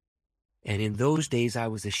for. And in those days, I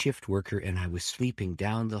was a shift worker, and I was sleeping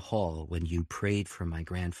down the hall when you prayed for my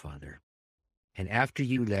grandfather. And after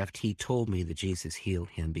you left, he told me that Jesus healed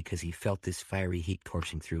him because he felt this fiery heat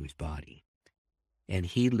coursing through his body. And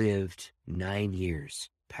he lived 9 years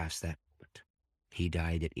past that point. He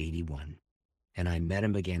died at 81. And I met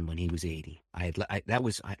him again when he was 80. I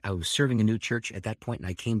was serving a new church at that point, and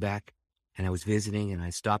I came back, and I was visiting, and I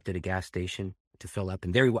stopped at a gas station to fill up.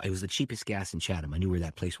 And there he was. It was the cheapest gas in Chatham. I knew where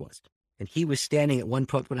that place was. And he was standing at one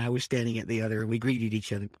pump when I was standing at the other, and we greeted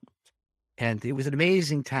each other. And it was an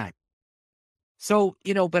amazing time. So,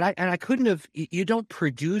 but I couldn't have, you don't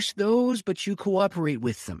produce those, but you cooperate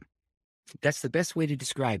with them. That's the best way to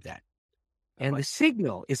describe that. And the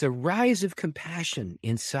signal is a rise of compassion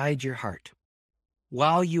inside your heart.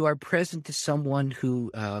 while you are present to someone who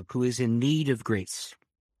is in need of grace.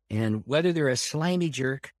 And whether they're a slimy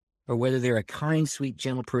jerk or whether they're a kind, sweet,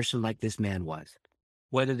 gentle person like this man was,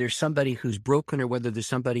 whether there's somebody who's broken or whether there's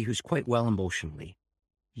somebody who's quite well emotionally,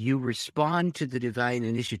 you respond to the divine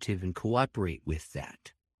initiative and cooperate with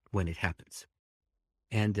that when it happens.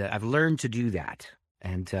 And I've learned to do that.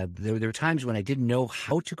 And there were times when I didn't know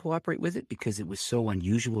how to cooperate with it because it was so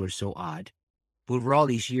unusual or so odd. But over all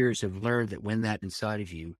these years, I've learned that when that's inside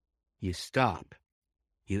of you, you stop,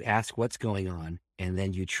 you ask what's going on, and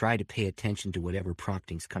then you try to pay attention to whatever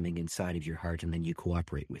prompting's coming inside of your heart, and then you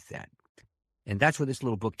cooperate with that. And that's what this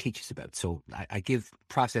little book teaches about. So I give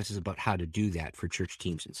processes about how to do that for church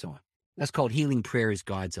teams and so on. That's called Healing Prayer is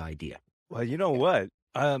God's Idea. Well, you know what?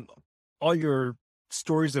 All your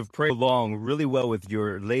stories of prayer along really well with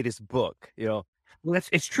your latest book, Well,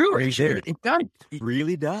 it's true. Right there. It does. It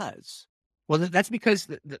really does. Well, that's because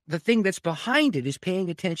the thing that's behind it is paying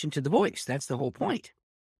attention to the voice. That's the whole point.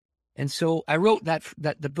 And so I wrote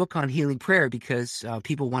the book on healing prayer because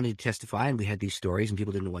people wanted to testify, and we had these stories, and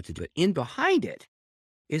people didn't know what to do. In behind it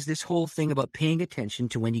is this whole thing about paying attention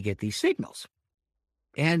to when you get these signals.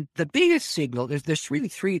 And the biggest signal, there's really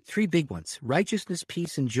three big ones: righteousness,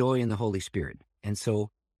 peace, and joy in the Holy Spirit. And so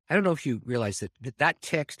I don't know if you realize that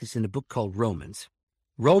text is in a book called Romans.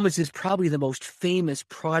 Romans is probably the most famous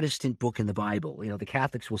Protestant book in the Bible. The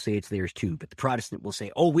Catholics will say it's theirs too, but the Protestant will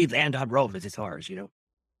say, oh, we land on Romans, it's ours,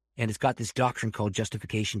 And it's got this doctrine called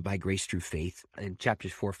justification by grace through faith in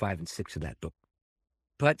chapters 4, 5, and 6 of that book.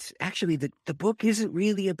 But actually, the book isn't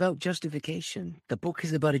really about justification. The book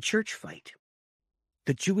is about a church fight.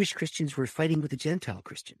 The Jewish Christians were fighting with the Gentile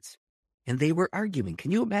Christians, and they were arguing.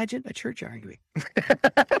 Can you imagine a church arguing?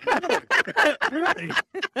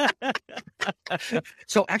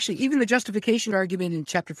 So actually, even the justification argument in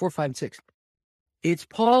chapter 4, 5, and 6, it's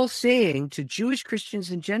Paul saying to Jewish Christians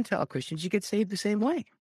and Gentile Christians, you get saved the same way.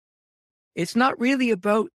 It's not really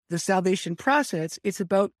about the salvation process. It's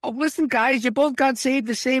about, oh, listen, guys, you both got saved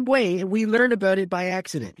the same way, and we learn about it by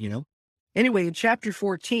accident, Anyway, in chapter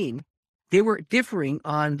 14, they were differing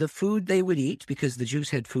on the food they would eat because the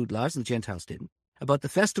Jews had food laws and the Gentiles didn't, about the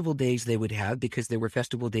festival days they would have because there were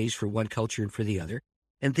festival days for one culture and for the other,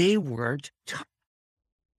 and they weren't taught.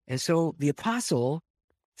 And so the apostle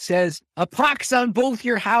says, a pox on both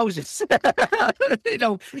your houses.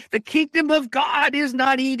 The kingdom of God is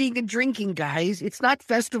not eating and drinking, guys. It's not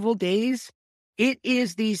festival days. It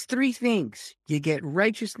is these three things. You get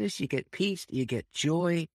righteousness, you get peace, you get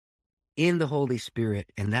joy in the Holy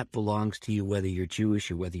Spirit, and that belongs to you whether you're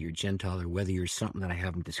Jewish or whether you're Gentile or whether you're something that I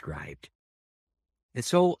haven't described. And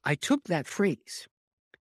so I took that phrase,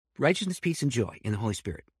 righteousness, peace, and joy in the Holy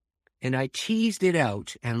Spirit, and I teased it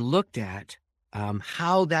out and looked at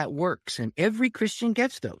how that works. And every Christian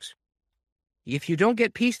gets those. If you don't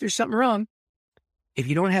get peace, there's something wrong. If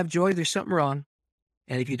you don't have joy, there's something wrong.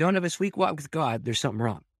 And if you don't have a sweet walk with God, there's something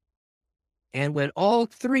wrong. And when all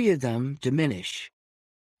three of them diminish,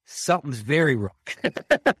 something's very wrong.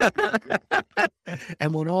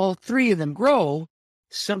 And when all three of them grow,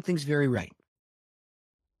 something's very right.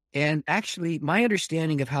 And actually, my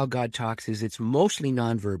understanding of how God talks is it's mostly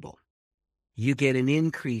nonverbal. You get an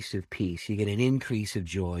increase of peace, you get an increase of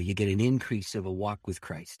joy, you get an increase of a walk with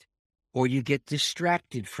Christ. Or you get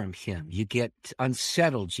distracted from him, you get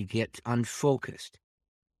unsettled, you get unfocused.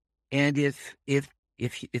 And if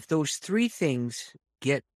those three things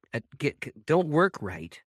don't work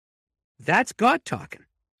right, that's God talking.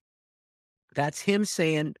 That's him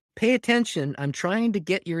saying, pay attention, I'm trying to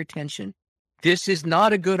get your attention. This is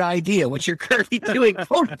not a good idea. What you're currently doing,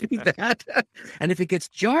 don't do that. And if it gets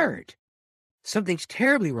jarred, something's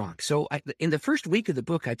terribly wrong. So in the first week of the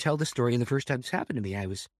book, I tell the story, and the first time this happened to me, I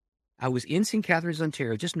was in St. Catharines,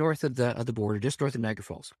 Ontario, just north of the border, just north of Niagara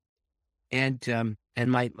Falls. And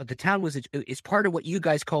the town it's part of what you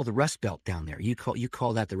guys call the Rust Belt down there. You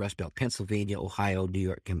call that the Rust Belt, Pennsylvania, Ohio, New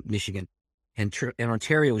York, and Michigan. And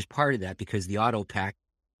Ontario was part of that because the auto pact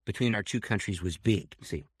between our two countries was big,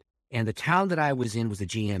 see. And the town that I was in was a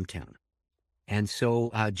GM town. And so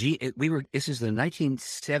this is the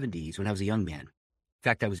 1970s when I was a young man. In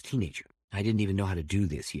fact, I was a teenager. I didn't even know how to do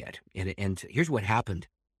this yet. And here's what happened.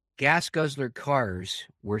 Gas guzzler cars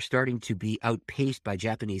were starting to be outpaced by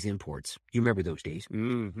Japanese imports. You remember those days.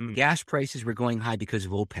 Mm-hmm. Gas prices were going high because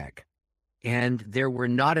of OPEC. And there were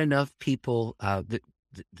not enough people,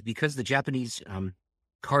 because the Japanese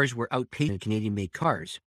cars were outpacing Canadian-made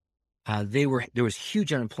cars, there was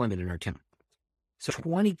huge unemployment in our town. So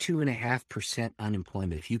 22.5%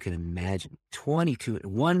 unemployment, if you can imagine.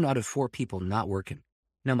 1 out of 4 people not working.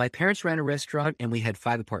 Now, my parents ran a restaurant, and we had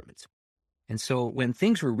 5 apartments. And so when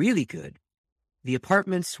things were really good, the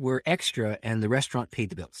apartments were extra and the restaurant paid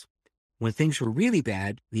the bills. When things were really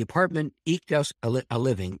bad, the apartment eked us a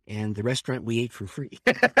living and the restaurant we ate for free.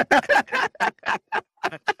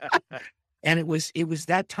 And it was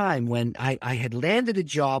that time when I had landed a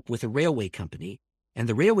job with a railway company, and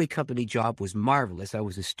the railway company job was marvelous. I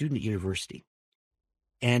was a student at university.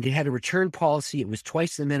 And it had a return policy. It was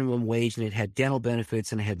twice the minimum wage, and it had dental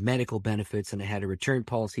benefits, and it had medical benefits, and it had a return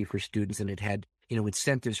policy for students, and it had,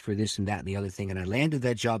 incentives for this and that and the other thing. And I landed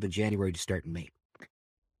that job in January to start in May.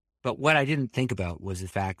 But what I didn't think about was the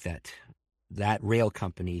fact that that rail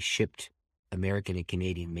company shipped American and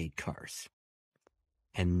Canadian-made cars,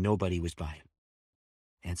 and nobody was buying.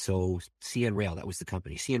 And so CN Rail, that was the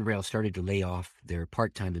company, CN Rail started to lay off their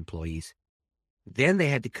part-time employees. Then they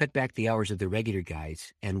had to cut back the hours of the regular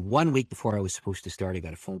guys. And 1 week before I was supposed to start, I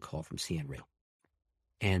got a phone call from CN Rail.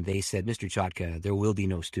 And they said, Mr. Chotka, there will be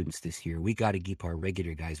no students this year. We got to keep our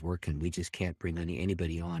regular guys working. We just can't bring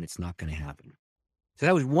anybody on. It's not going to happen. So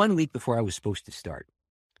that was 1 week before I was supposed to start.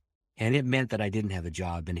 And it meant that I didn't have a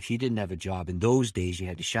job. And if you didn't have a job in those days, you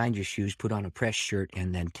had to shine your shoes, put on a press shirt,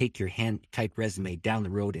 and then take your hand-typed resume down the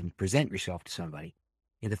road and present yourself to somebody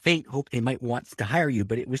in the faint hope they might want to hire you.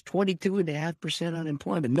 But it was 22.5%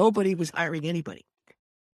 unemployment. Nobody was hiring anybody.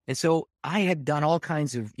 And so I had done all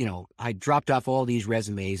kinds of, I dropped off all these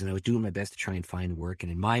resumes and I was doing my best to try and find work.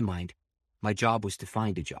 And in my mind, my job was to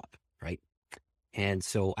find a job, right? And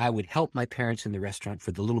so I would help my parents in the restaurant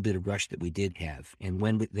for the little bit of rush that we did have. And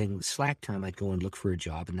then slack time, I'd go and look for a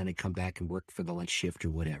job, and then I'd come back and work for the lunch shift or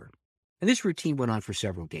whatever. And this routine went on for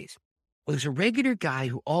several days. Well, there's a regular guy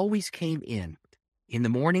who always came in the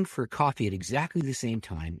morning for coffee at exactly the same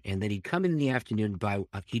time, and then he'd come in the afternoon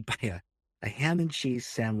and he'd buy a ham and cheese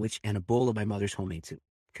sandwich and a bowl of my mother's homemade soup,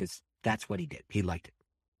 because that's what he did. He liked it.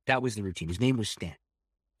 That was the routine. His name was Stan.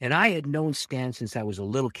 And I had known Stan since I was a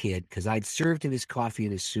little kid, because I'd served him his coffee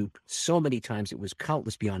and his soup so many times, it was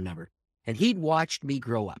countless beyond number. And he'd watched me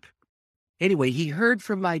grow up. Anyway, he heard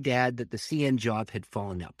from my dad that the CN job had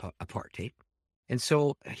fallen apart. And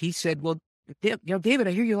so he said, well, David,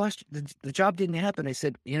 I hear you lost, the job didn't happen. I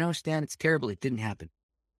said, Stan, it's terrible. It didn't happen.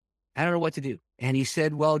 I don't know what to do. And he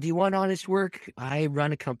said, well, do you want honest work? I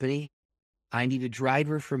run a company. I need a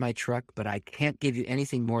driver for my truck, but I can't give you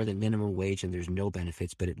anything more than minimum wage, and there's no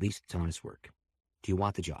benefits, but at least it's honest work. Do you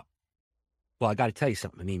want the job? Well, I got to tell you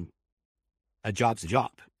something. I mean, a job's a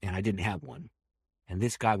job, and I didn't have one. And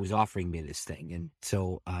this guy was offering me this thing. And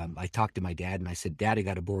so I talked to my dad, and I said, Dad, I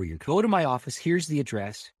got to borrow your car. Go to my office. Here's the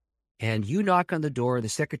address. And you knock on the door, the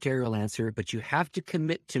secretary will answer, but you have to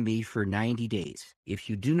commit to me for 90 days. If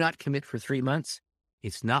you do not commit for 3 months,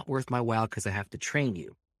 it's not worth my while, because I have to train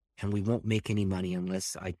you. And we won't make any money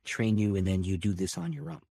unless I train you and then you do this on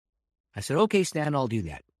your own. I said, okay, Stan, I'll do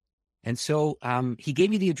that. And so he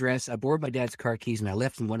gave me the address. I borrowed my dad's car keys, and I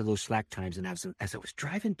left in one of those slack times. And as I was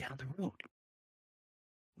driving down the road,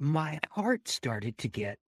 my heart started to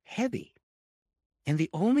get heavy. And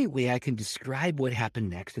the only way I can describe what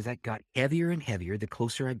happened next is that got heavier and heavier the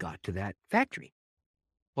closer I got to that factory.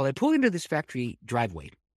 Well, I pulled into this factory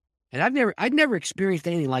driveway. And I'd never experienced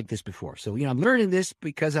anything like this before. So, I'm learning this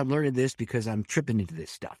because I'm tripping into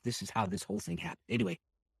this stuff. This is how this whole thing happened. Anyway,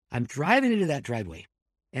 I'm driving into that driveway.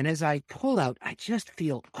 And as I pull out, I just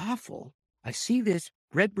feel awful. I see this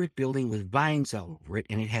red brick building with vines all over it,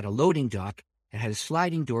 and it had a loading dock. It had a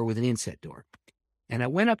sliding door with an inset door. And I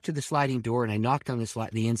went up to the sliding door and I knocked on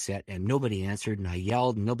the inset, and nobody answered. And I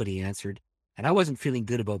yelled and nobody answered. And I wasn't feeling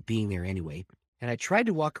good about being there anyway. And I tried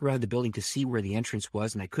to walk around the building to see where the entrance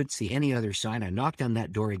was, and I couldn't see any other sign. I knocked on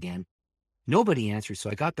that door again. Nobody answered, so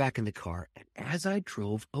I got back in the car. And as I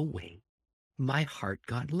drove away, my heart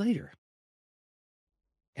got lighter.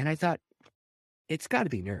 And I thought, it's got to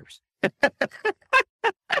be nerves.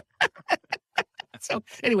 So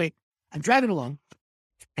anyway, I'm driving along,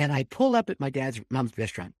 and I pull up at my mom's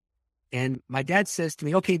restaurant. And my dad says to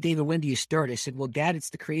me, okay, David, when do you start? I said, well, Dad, it's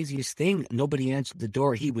the craziest thing. Nobody answered the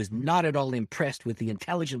door. He was not at all impressed with the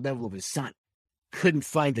intelligence level of his son. Couldn't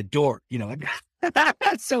find the door,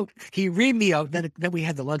 So he reamed me out. Then we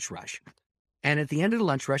had the lunch rush. And at the end of the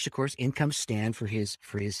lunch rush, of course, in comes Stan for his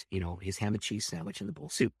ham and cheese sandwich and the bowl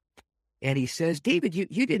of soup. And he says, David,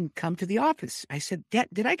 you didn't come to the office. I said, Dad,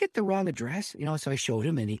 did I get the wrong address? So I showed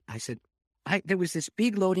him, and I said, there was this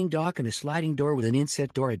big loading dock and a sliding door with an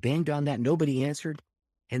inset door. I banged on that. Nobody answered.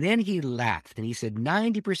 And then he laughed, and he said,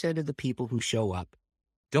 90% of the people who show up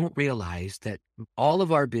don't realize that all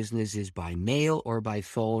of our business is by mail or by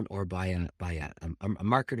phone or by a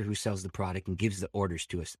marketer who sells the product and gives the orders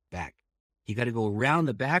to us back. You got to go around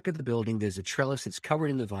the back of the building. There's a trellis that's covered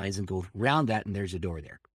in the vines, and go around that, and there's a door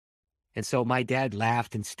there. And so my dad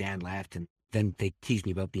laughed, and Stan laughed, and then they teased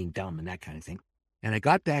me about being dumb and that kind of thing. And I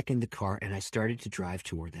got back in the car and I started to drive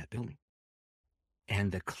toward that building.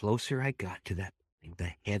 And the closer I got to that building,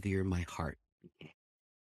 the heavier my heart became.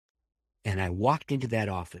 And I walked into that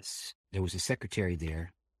office. There was a secretary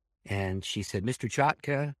there. And she said, Mr.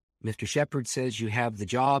 Chotka, Mr. Shepard says you have the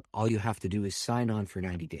job. All you have to do is sign on for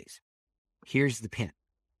 90 days. Here's the pen.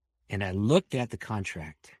 And I looked at the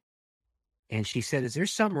contract. And she said, is there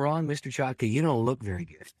something wrong, Mr. Chotka? You don't look very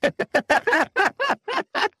good.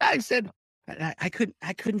 I said, I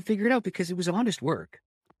couldn't figure it out because it was honest work.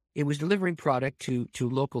 It was delivering product to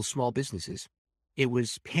local small businesses. It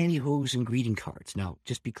was pantyhose and greeting cards. Now,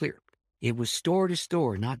 just be clear. It was store to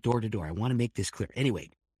store, not door to door. I want to make this clear. Anyway,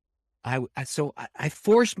 so I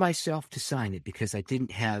forced myself to sign it because I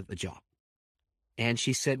didn't have a job. And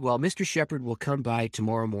she said, well, Mr. Shepard will come by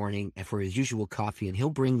tomorrow morning for his usual coffee, and he'll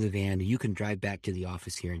bring the van, and you can drive back to the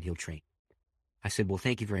office here, and he'll train. I said, well,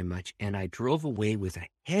 thank you very much. And I drove away with a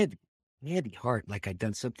heavy heart, like I'd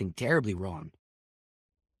done something terribly wrong.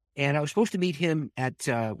 And I was supposed to meet him at,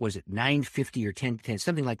 was it 9:50 or 10:10,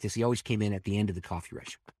 something like this. He always came in at the end of the coffee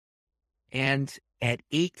rush. And at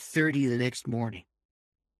 8:30 the next morning,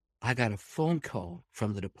 I got a phone call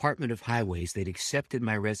from the Department of Highways. They'd accepted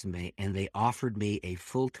my resume and they offered me a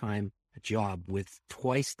full-time job with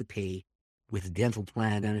twice the pay, with dental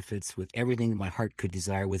plan benefits, with everything my heart could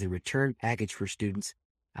desire, with a return package for students.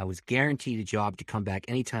 I was guaranteed a job to come back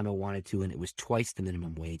anytime I wanted to, and it was twice the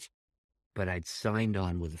minimum wage. But I'd signed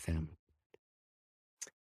on with a family.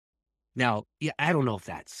 Now, yeah, I don't know if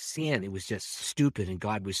that's sin. It was just stupid, and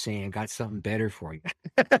God was saying, I got something better for you.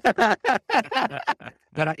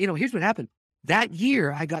 But, here's what happened. That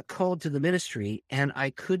year, I got called to the ministry, and I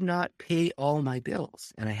could not pay all my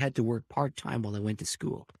bills, and I had to work part-time while I went to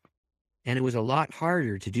school. And it was a lot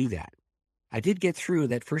harder to do that. I did get through.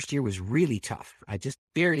 That first year was really tough. I just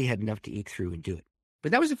barely had enough to eke through and do it.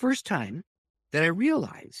 But that was the first time that I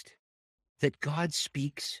realized that God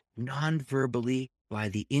speaks non-verbally by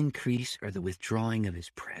the increase or the withdrawing of his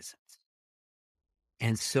presence.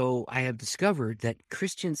 And so I have discovered that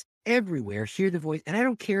Christians everywhere hear the voice, and I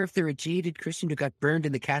don't care if they're a jaded Christian who got burned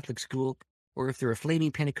in the Catholic school, or if they're a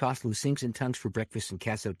flaming Pentecostal who sings in tongues for breakfast and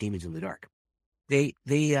casts out demons in the dark.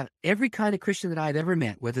 Every kind of Christian that I've ever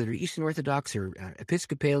met, whether they're Eastern Orthodox or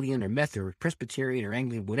Episcopalian or Methodist or Presbyterian or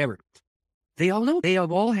Anglican, whatever, they all know, they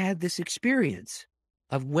have all had this experience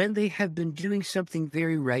of when they have been doing something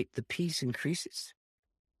very right, the peace increases.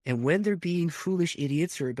 And when they're being foolish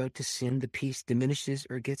idiots or about to sin, the peace diminishes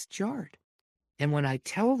or gets jarred. And when I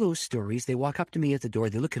tell those stories, they walk up to me at the door,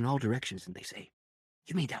 they look in all directions and they say,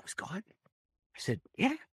 you mean that was God? I said,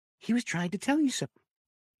 yeah, he was trying to tell you something.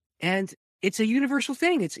 And it's a universal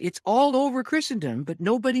thing. It's all over Christendom, but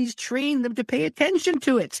nobody's trained them to pay attention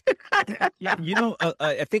to it. Yeah,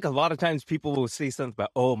 I think a lot of times people will say something about,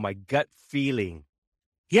 oh, my gut feeling.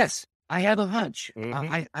 Yes, I have a hunch.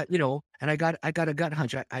 Mhm. And I got a gut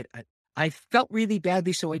hunch. I felt really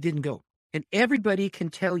badly, so I didn't go. And everybody can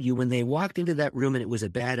tell you when they walked into that room and it was a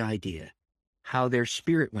bad idea, how their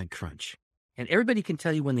spirit went crunch. And everybody can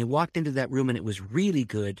tell you when they walked into that room and it was really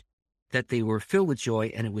good, that they were filled with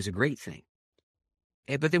joy and it was a great thing.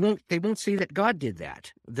 But they won't say that God did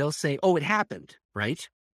that. They'll say, oh, it happened, right?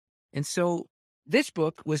 And so this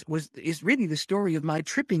book is really the story of my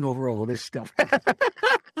tripping over all of this stuff.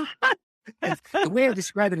 The way I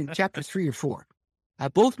describe it in chapter 3 or 4,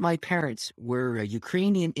 both my parents were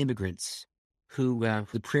Ukrainian immigrants who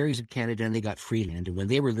the prairies of Canada, and they got free land. And when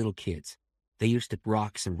they were little kids, they used to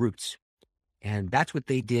rocks and roots. And that's what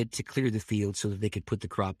they did to clear the field so that they could put the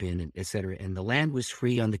crop in, and et cetera. And the land was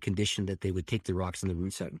free on the condition that they would take the rocks and the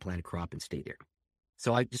roots out and plant a crop and stay there.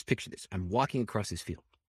 So I just picture this. I'm walking across this field.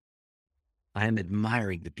 I am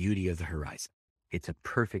admiring the beauty of the horizon. It's a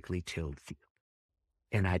perfectly tilled field.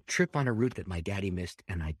 And I trip on a root that my daddy missed,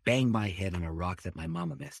 and I bang my head on a rock that my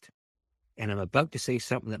mama missed. And I'm about to say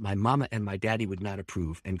something that my mama and my daddy would not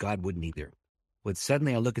approve, and God wouldn't either. When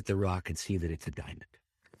suddenly I look at the rock and see that it's a diamond.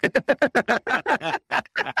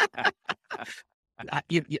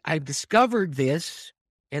 I've discovered this,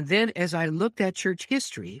 and then as I looked at church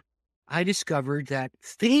history, I discovered that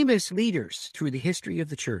famous leaders through the history of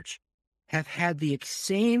the church have had the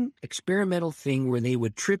same experimental thing where they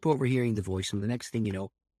would trip over hearing the voice, and the next thing you know,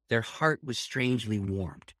 their heart was strangely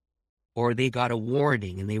warmed, or they got a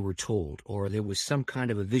warning and they were told, or there was some kind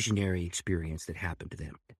of a visionary experience that happened to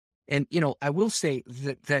them. And, I will say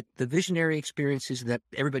that the visionary experiences that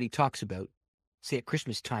everybody talks about, say at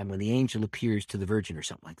Christmas time when the angel appears to the Virgin or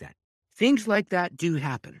something like that, things like that do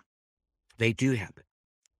happen. They do happen.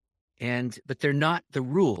 But they're not the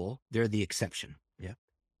rule, they're the exception. Yeah.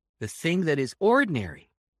 The thing that is ordinary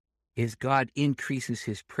is God increases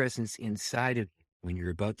his presence inside of you when you're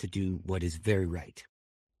about to do what is very right.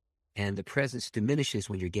 And the presence diminishes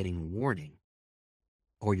when you're getting a warning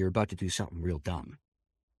or you're about to do something real dumb.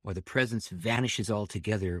 Or the presence vanishes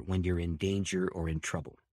altogether when you're in danger or in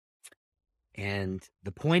trouble. And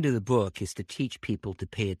the point of the book is to teach people to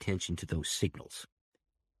pay attention to those signals.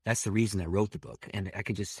 That's the reason I wrote the book. And I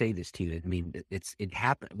can just say this to you. I mean, it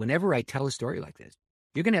happened. Whenever I tell a story like this,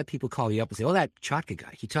 you're going to have people call you up and say, oh, that Chotka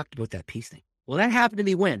guy, he talked about that peace thing. Well, that happened to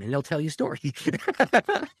me when? And they'll tell you a story.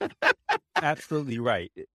 Absolutely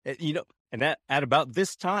right. And at about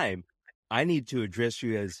this time, I need to address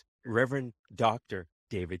you as Reverend Dr.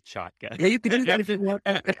 David Chotka. Yeah, you can do that if you want.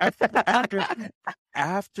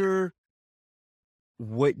 After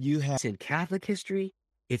what you have. It's in Catholic history.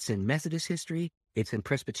 It's in Methodist history. It's in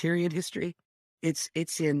Presbyterian history. It's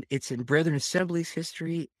in Brethren Assemblies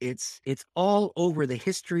history. It's all over the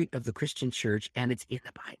history of the Christian church, and it's in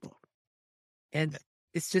the Bible. And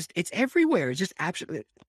it's everywhere. It's just absolutely.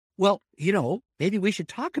 Well, maybe we should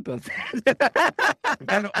talk about that.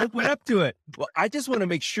 And open up to it. Well, I just want to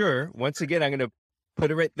make sure, once again, I'm going to put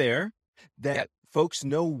it right there, that folks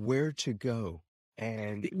know where to go.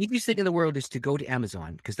 And the easiest thing in the world is to go to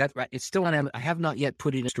Amazon, because that's right. It's still on Amazon. I have not yet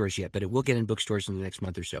put it in stores yet, but it will get in bookstores in the next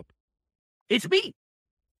month or so. It's me,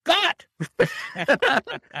 God.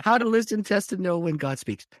 How to listen, test, and know when God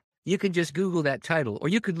speaks. You can just Google that title, or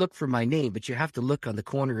you could look for my name, but you have to look on the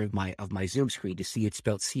corner of my Zoom screen to see it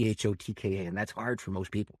spelled Chotka, and that's hard for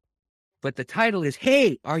most people. But the title is,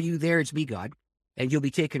 Hey, Are You There? It's Me, God. And you'll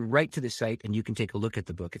be taken right to the site, and you can take a look at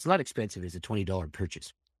the book. It's not expensive. It's a $20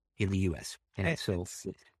 purchase in the U.S. And so,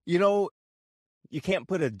 you can't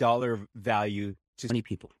put a dollar value to many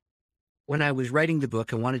people. When I was writing the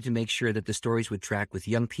book, I wanted to make sure that the stories would track with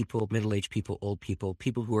young people, middle-aged people, old people,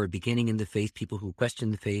 people who are beginning in the faith, people who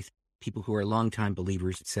question the faith, people who are longtime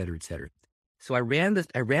believers, et cetera, et cetera. So I ran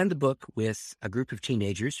the book with a group of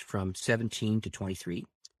teenagers from 17 to 23.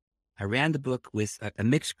 I ran the book with a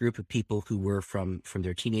mixed group of people who were from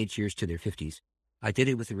their teenage years to their 50s. I did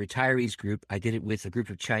it with a retirees group. I did it with a group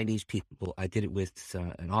of Chinese people. I did it with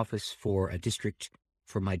an office for a district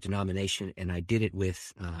for my denomination, and I did it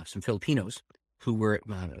with some Filipinos who were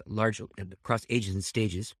large across ages and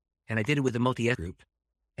stages, and I did it with a multi-ethnic group.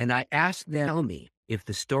 And I asked them to tell me if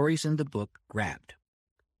the stories in the book grabbed.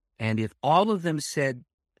 And if all of them said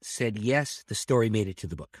yes, the story made it to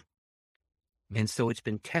the book. And so it's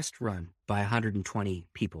been test run by 120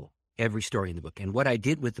 people, every story in the book. And what I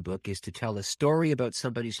did with the book is to tell a story about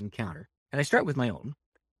somebody's encounter. And I start with my own,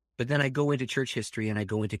 but then I go into church history and I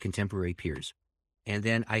go into contemporary peers. And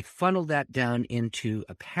then I funnel that down into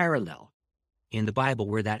a parallel in the Bible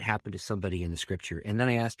where that happened to somebody in the scripture. And then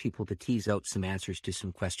I ask people to tease out some answers to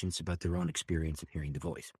some questions about their own experience of hearing the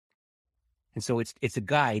voice. And so it's a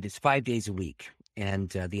guide. It's 5 days a week. And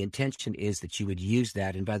the intention is that you would use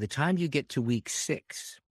that. And by the time you get to week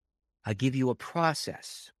 6, I give you a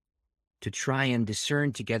process to try and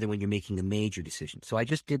discern together when you're making a major decision. So I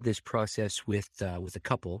just did this process with a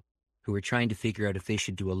couple who were trying to figure out if they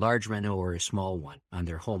should do a large reno or a small one on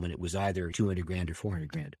their home. And it was either 200 grand or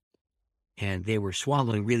 400 grand. And they were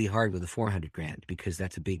swallowing really hard with the 400 grand because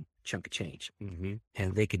that's a big chunk of change. Mm-hmm.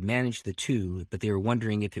 And they could manage the two, but they were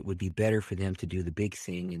wondering if it would be better for them to do the big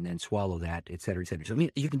thing and then swallow that, et cetera, et cetera. So I mean,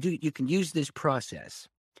 you can use this process.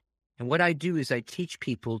 And what I do is I teach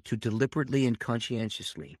people to deliberately and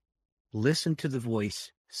conscientiously listen to the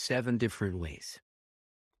voice 7 different ways.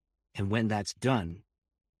 And when that's done,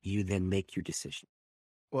 you then make your decision.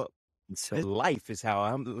 Well, so life is how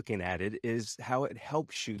I'm looking at it, is how it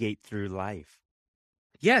helps you get through life.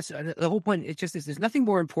 Yes, the whole point, it's just there's nothing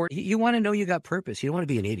more important. You want to know you got purpose. You don't want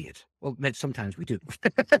to be an idiot. Well, sometimes we do.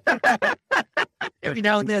 Every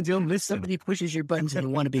now and then, somebody pushes your buttons and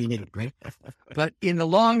you want to be an idiot, right? But in the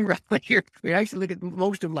long run, when you actually look at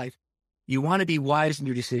most of life, you want to be wise in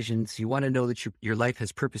your decisions. You want to know that your life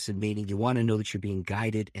has purpose and meaning. You want to know that you're being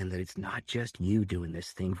guided and that it's not just you doing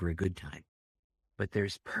this thing for a good time, but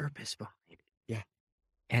there's purpose behind it. Yeah.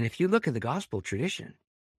 And if you look at the gospel tradition,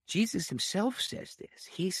 Jesus himself says this.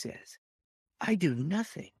 He says, I do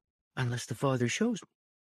nothing unless the Father shows me.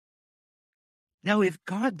 Now, if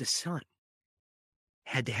God the Son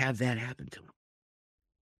had to have that happen to him,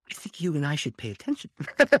 I think you and I should pay attention.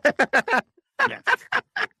 Yeah.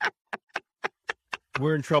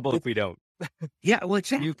 We're in trouble if we don't. Yeah, well,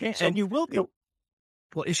 exactly. You can, and you will be.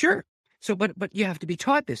 Well, sure. So, but you have to be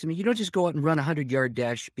taught this. I mean, you don't just go out and run a 100-yard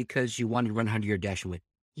dash because you want to run a 100-yard dash and win.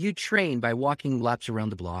 You train by walking laps around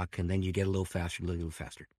the block, and then you get a little faster, a little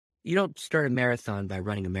faster. You don't start a marathon by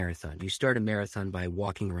running a marathon. You start a marathon by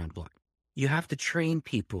walking around the block. You have to train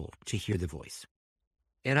people to hear the voice.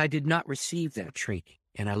 And I did not receive that training.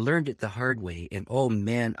 And I learned it the hard way. And oh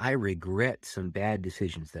man, I regret some bad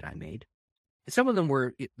decisions that I made. And some of them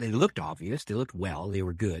they looked obvious, they looked well, they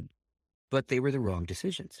were good, but they were the wrong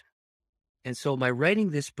decisions. And so my writing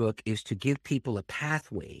this book is to give people a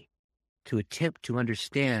pathway to attempt to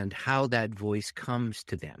understand how that voice comes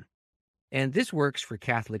to them. And this works for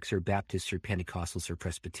Catholics or Baptists or Pentecostals or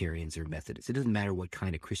Presbyterians or Methodists. It doesn't matter what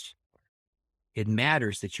kind of Christian you are. It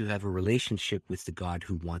matters that you have a relationship with the God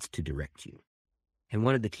who wants to direct you. And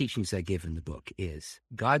one of the teachings I give in the book is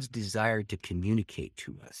God's desire to communicate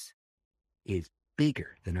to us is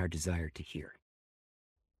bigger than our desire to hear.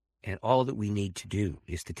 And all that we need to do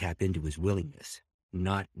is to tap into his willingness,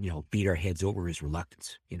 not, beat our heads over his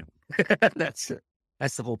reluctance. That's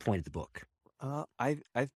the whole point of the book.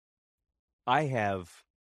 I have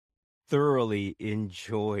thoroughly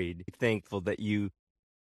enjoyed, thankful that you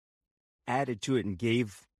added to it and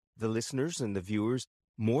gave the listeners and the viewers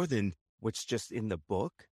more than what's just in the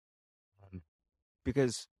book.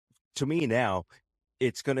 Because to me now,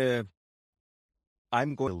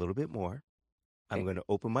 I'm going a little bit more. I'm going to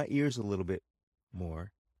open my ears a little bit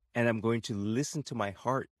more, and I'm going to listen to my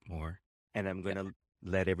heart more, and I'm going to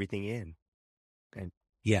let everything in. And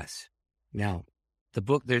yes. Now, the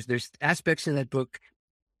book, there's aspects in that book.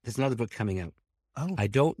 There's another book coming out. Oh. I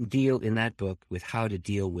don't deal in that book with how to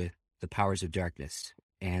deal with the powers of darkness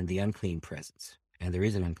and the unclean presence. And there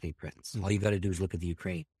is an unclean presence. All you got to do is look at the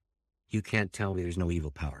Ukraine. You can't tell me there's no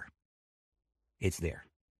evil power. It's there.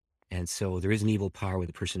 And so there is an evil power with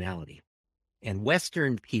a personality. And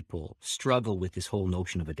Western people struggle with this whole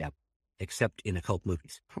notion of a devil, except in occult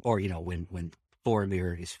movies. Or, when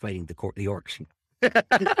Boromir is fighting the orcs.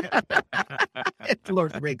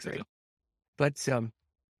 Lord of the Rings, right?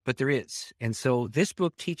 But there is. And so this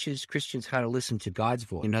book teaches Christians how to listen to God's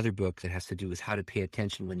voice. Another book that has to do with how to pay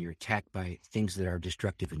attention when you're attacked by things that are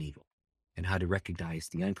destructive and evil, and how to recognize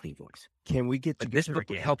the unclean voice. Can we get together? This book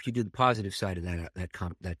will help you do the positive side of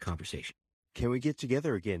that conversation. Can we get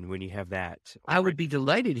together again when you have that? I would be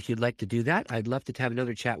delighted if you'd like to do that. I'd love to have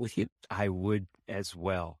another chat with you. I would as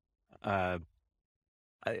well. Like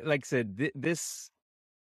I said,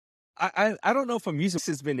 I don't know if I'm using this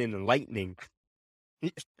has been enlightening.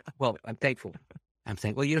 Well, I'm thankful.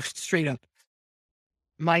 Well, straight up,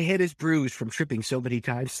 my head is bruised from tripping so many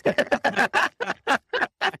times.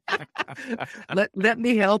 Let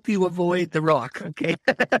me help you avoid the rock, okay?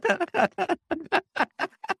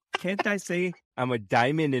 Can't I say I'm a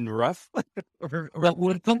diamond in rough?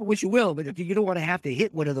 Well, come what you will, but you don't want to have to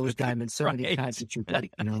hit one of those diamonds so many times that you're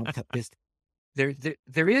bloody.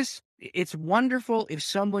 It's wonderful if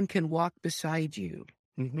someone can walk beside you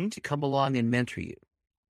to come along and mentor you.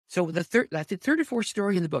 So the third or fourth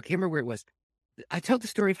story in the book, I remember where it was. I tell the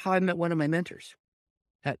story of how I met one of my mentors.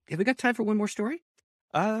 Have we got time for one more story?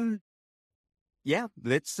 Yeah,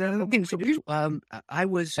 let's. Okay, so I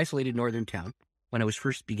was isolated in northern town when I was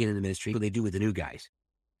first beginning the ministry. What they do with the new guys,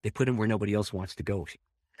 they put them where nobody else wants to go.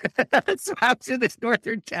 So I was in this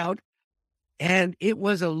northern town, and it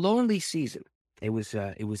was a lonely season. It was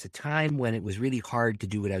a time when it was really hard to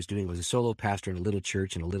do what I was doing. I was a solo pastor in a little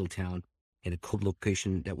church in a little town in a cold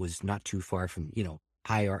location that was not too far from,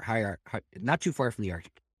 not too far from the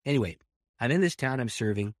Arctic. Anyway, I'm in this town, I'm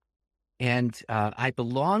serving, and I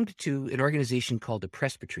belonged to an organization called the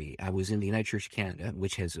Presbytery. I was in the United Church of Canada,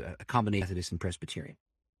 which has a combination of Methodist and Presbyterian.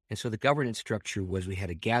 And so the governance structure was we had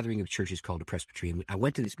a gathering of churches called a Presbytery. And I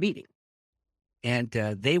went to this meeting, and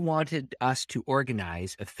they wanted us to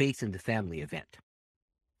organize a faith in the family event.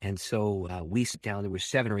 And so we sat down. There were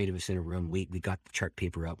 7 or 8 of us in a room. We got the chart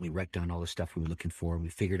paper up. We wrote down all the stuff we were looking for. And we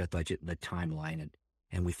figured out budget and the timeline.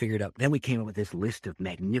 And we figured out, then we came up with this list of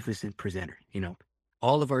magnificent presenters.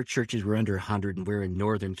 All of our churches were under 100, and we're in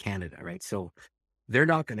northern Canada, right? So they're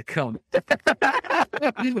not going to come.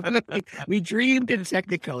 We dreamed in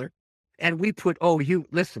Technicolor. And we put,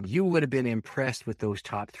 you would have been impressed with those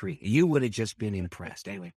top 3. You would have just been impressed.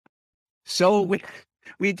 Anyway, so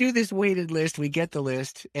we do this weighted list. We get the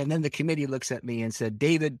list. And then the committee looks at me and said,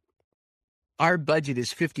 David, our budget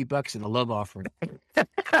is $50 in a love offering.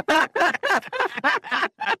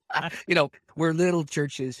 We're little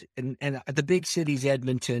churches, and the big city's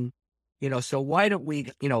Edmonton. So why don't we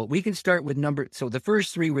can start with so the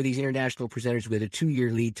first 3 were these international presenters with a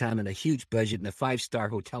 2-year lead time and a huge budget and a 5-star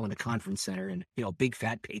hotel and a conference center and, big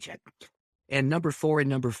fat paycheck. And number 4 and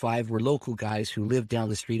number 5 were local guys who lived down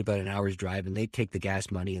the street about an hour's drive, and they'd take the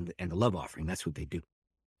gas money and the love offering. That's what they do.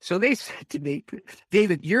 So they said to me,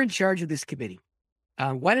 David, you're in charge of this committee.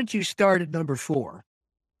 Why don't you start at number 4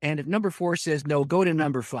 And if number 4 says no, go to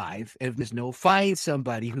number 5. And if there's no, find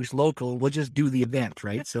somebody who's local. We'll just do the event,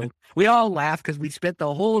 right? So we all laugh because we spent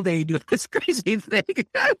the whole day doing this crazy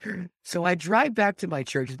thing. So I drive back to my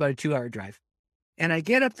church. It's about a 2-hour drive. And I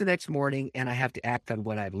get up the next morning and I have to act on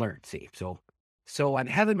what I've learned. See, so I'm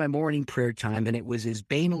having my morning prayer time, and it was as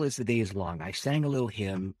banal as the day is long. I sang a little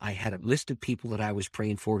hymn. I had a list of people that I was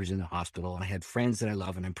praying for who's in the hospital, and I had friends that I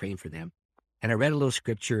love, and I'm praying for them. And I read a little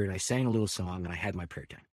scripture, and I sang a little song, and I had my prayer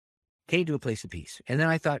time. Came to a place of peace. And then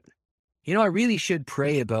I thought, I really should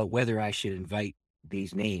pray about whether I should invite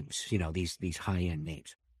these names, these high-end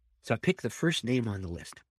names. So I picked the first name on the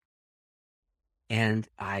list. And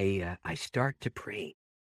I start to pray.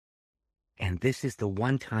 And this is the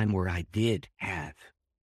one time where I did have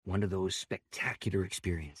one of those spectacular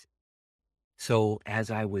experiences. So as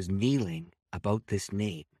I was kneeling about this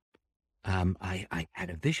name, I had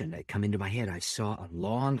a vision that come into my head. I saw a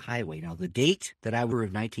long highway. Now, the date that I were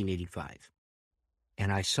of 1985,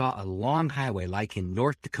 and I saw a long highway like in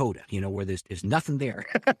North Dakota, where there's nothing there.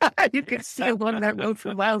 You can see along that road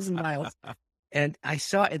for miles and miles. And I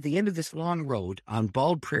saw at the end of this long road on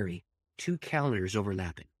Bald Prairie, 2 calendars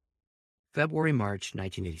overlapping. February, March,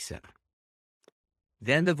 1987.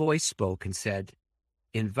 Then the voice spoke and said,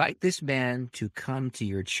 invite this man to come to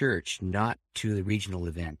your church, not to the regional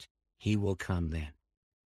event. He will come then.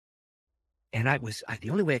 And the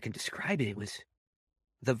only way I can describe it was,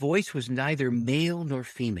 the voice was neither male nor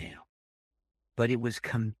female, but it was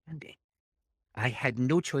commanding. I had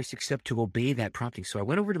no choice except to obey that prompting. So I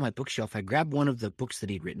went over to my bookshelf. I grabbed one of the books that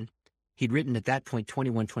he'd written. He'd written at that point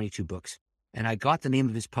 21, 22 books. And I got the name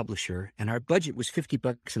of his publisher, and our budget was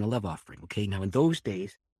 $50 in a love offering. Okay. Now, in those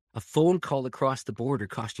days, a phone call across the border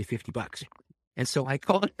cost you $50. And so I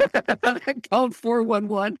called, I called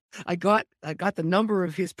 411. I got the number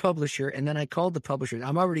of his publisher, and then I called the publisher.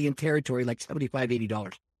 I'm already in territory, like $75,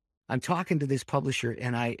 $80. I'm talking to this publisher,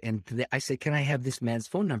 and I said, can I have this man's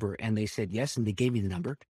phone number? And they said yes, and they gave me the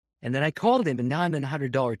number. And then I called him, and now I'm in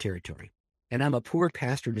 $100 territory. And I'm a poor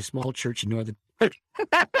pastor in a small church in northern. But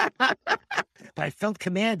I felt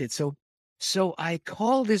commanded. So I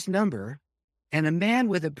called his number, and a man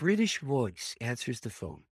with a British voice answers the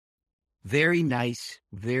phone. Very nice,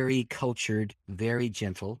 very cultured, very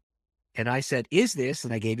gentle. And I said, is this?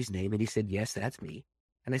 And I gave his name, and he said, yes, that's me.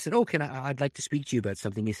 And I said, oh, I'd like to speak to you about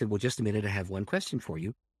something. He said, well, just a minute. I have one question for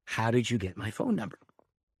you. How did you get my phone number?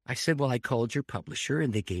 I said, well, I called your publisher,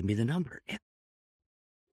 and they gave me the number. And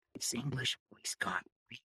this English voice got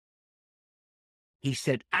me. He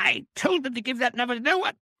said, I told them to give that number to no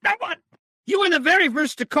one. No one. You were the very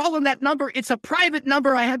first to call on that number. It's a private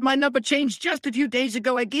number. I had my number changed just a few days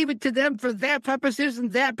ago. I gave it to them for their purposes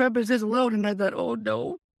and their purposes alone. And I thought, oh,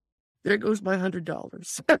 no, there goes my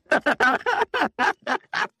 $100.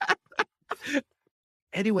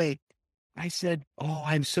 Anyway, I said, oh,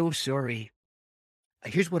 I'm so sorry.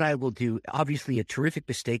 Here's what I will do. Obviously, a terrific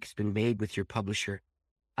mistake has been made with your publisher.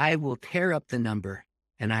 I will tear up the number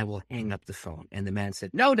and I will hang up the phone. And the man said,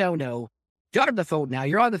 no. You're on the phone now.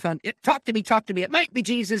 You're on the phone. Talk to me. It might be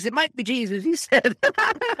Jesus. He said.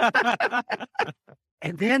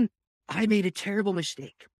 And then I made a terrible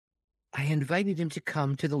mistake. I invited him to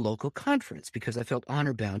come to the local conference because I felt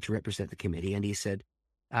honor bound to represent the committee. And he said,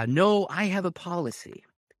 no, I have a policy.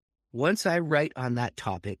 Once I write on that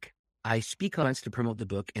topic, I speak on it to promote the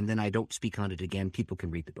book, and then I don't speak on it again. People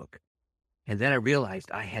can read the book. And then I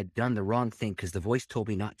realized I had done the wrong thing because the voice told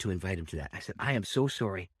me not to invite him to that. I said, I am so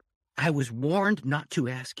sorry. I was warned not to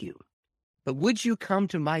ask you, but would you come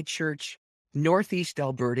to my church, Northeast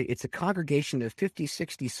Alberta? It's a congregation of 50,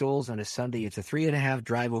 60 souls on a Sunday. It's a 3.5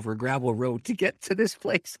 drive over a gravel road to get to this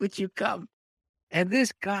place. Would you come? And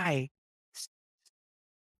this guy,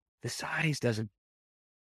 the size doesn't.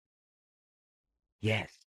 Yes,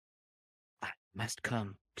 I must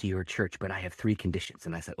come to your church, but I have 3 conditions.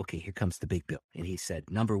 And I said, okay, here comes the big bill. And he said,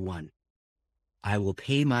 number 1, I will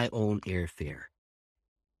pay my own airfare.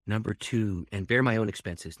 Number 2, and bear my own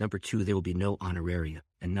expenses. Number 2, there will be no honoraria.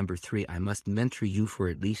 And number 3, I must mentor you for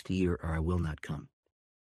at least a year or I will not come.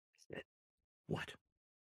 I said, what?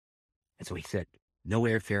 And so he said, no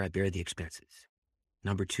airfare, I bear the expenses.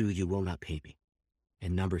 Number 2, you will not pay me.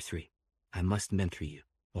 And number 3, I must mentor you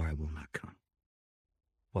or I will not come.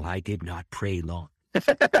 Well, I did not pray long.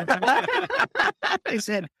 I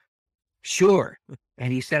said, sure.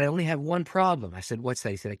 And he said, I only have one problem. I said, what's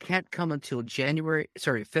that? He said, I can't come until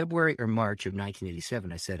February or March of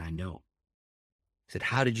 1987. I said, I know. He said,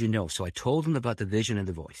 how did you know? So I told him about the vision and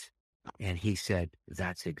the voice. And he said,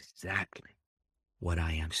 that's exactly what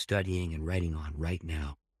I am studying and writing on right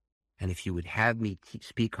now. And if you would have me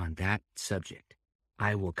speak on that subject,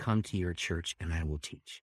 I will come to your church and I will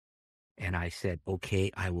teach. And I said,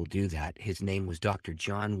 okay, I will do that. His name was Dr.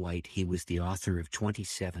 John White. He was the author of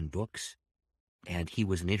 27 books, and he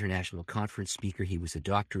was an international conference speaker. He was a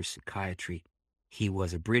doctor of psychiatry. He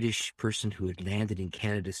was a British person who had landed in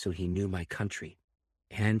Canada, so he knew my country.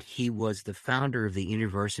 And he was the founder of the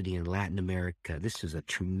university in Latin America. This was a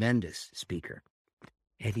tremendous speaker.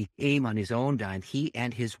 And he came on his own dime, he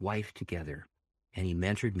and his wife together, and he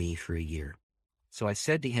mentored me for a year. So I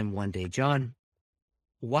said to him one day, John,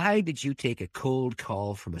 why did you take a cold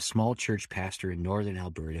call from a small church pastor in northern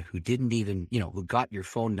Alberta who didn't even, who got your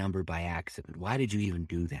phone number by accident? Why did you even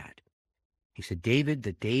do that? He said, David,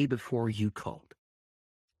 the day before you called,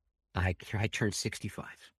 I turned 65.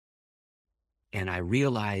 And I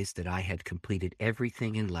realized that I had completed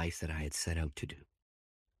everything in life that I had set out to do.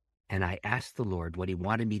 And I asked the Lord what he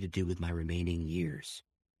wanted me to do with my remaining years.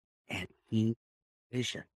 And he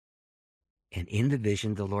vision. And in the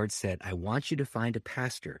vision, the Lord said, I want you to find a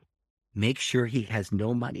pastor. Make sure he has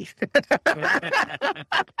no money.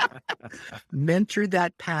 Mentor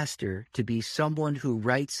that pastor to be someone who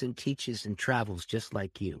writes and teaches and travels just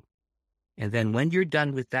like you. And then when you're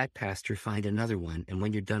done with that pastor, find another one. And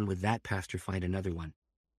when you're done with that pastor, find another one.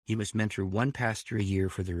 You must mentor one pastor a year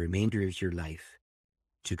for the remainder of your life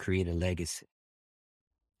to create a legacy.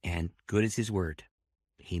 And good as his word.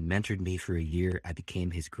 He mentored me for a year. I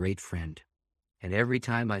became his great friend. And every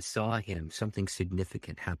time I saw him, something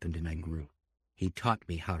significant happened and I grew. He taught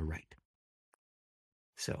me how to write.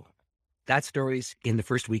 So that story's in the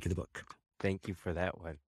first week of the book. Thank you for that one.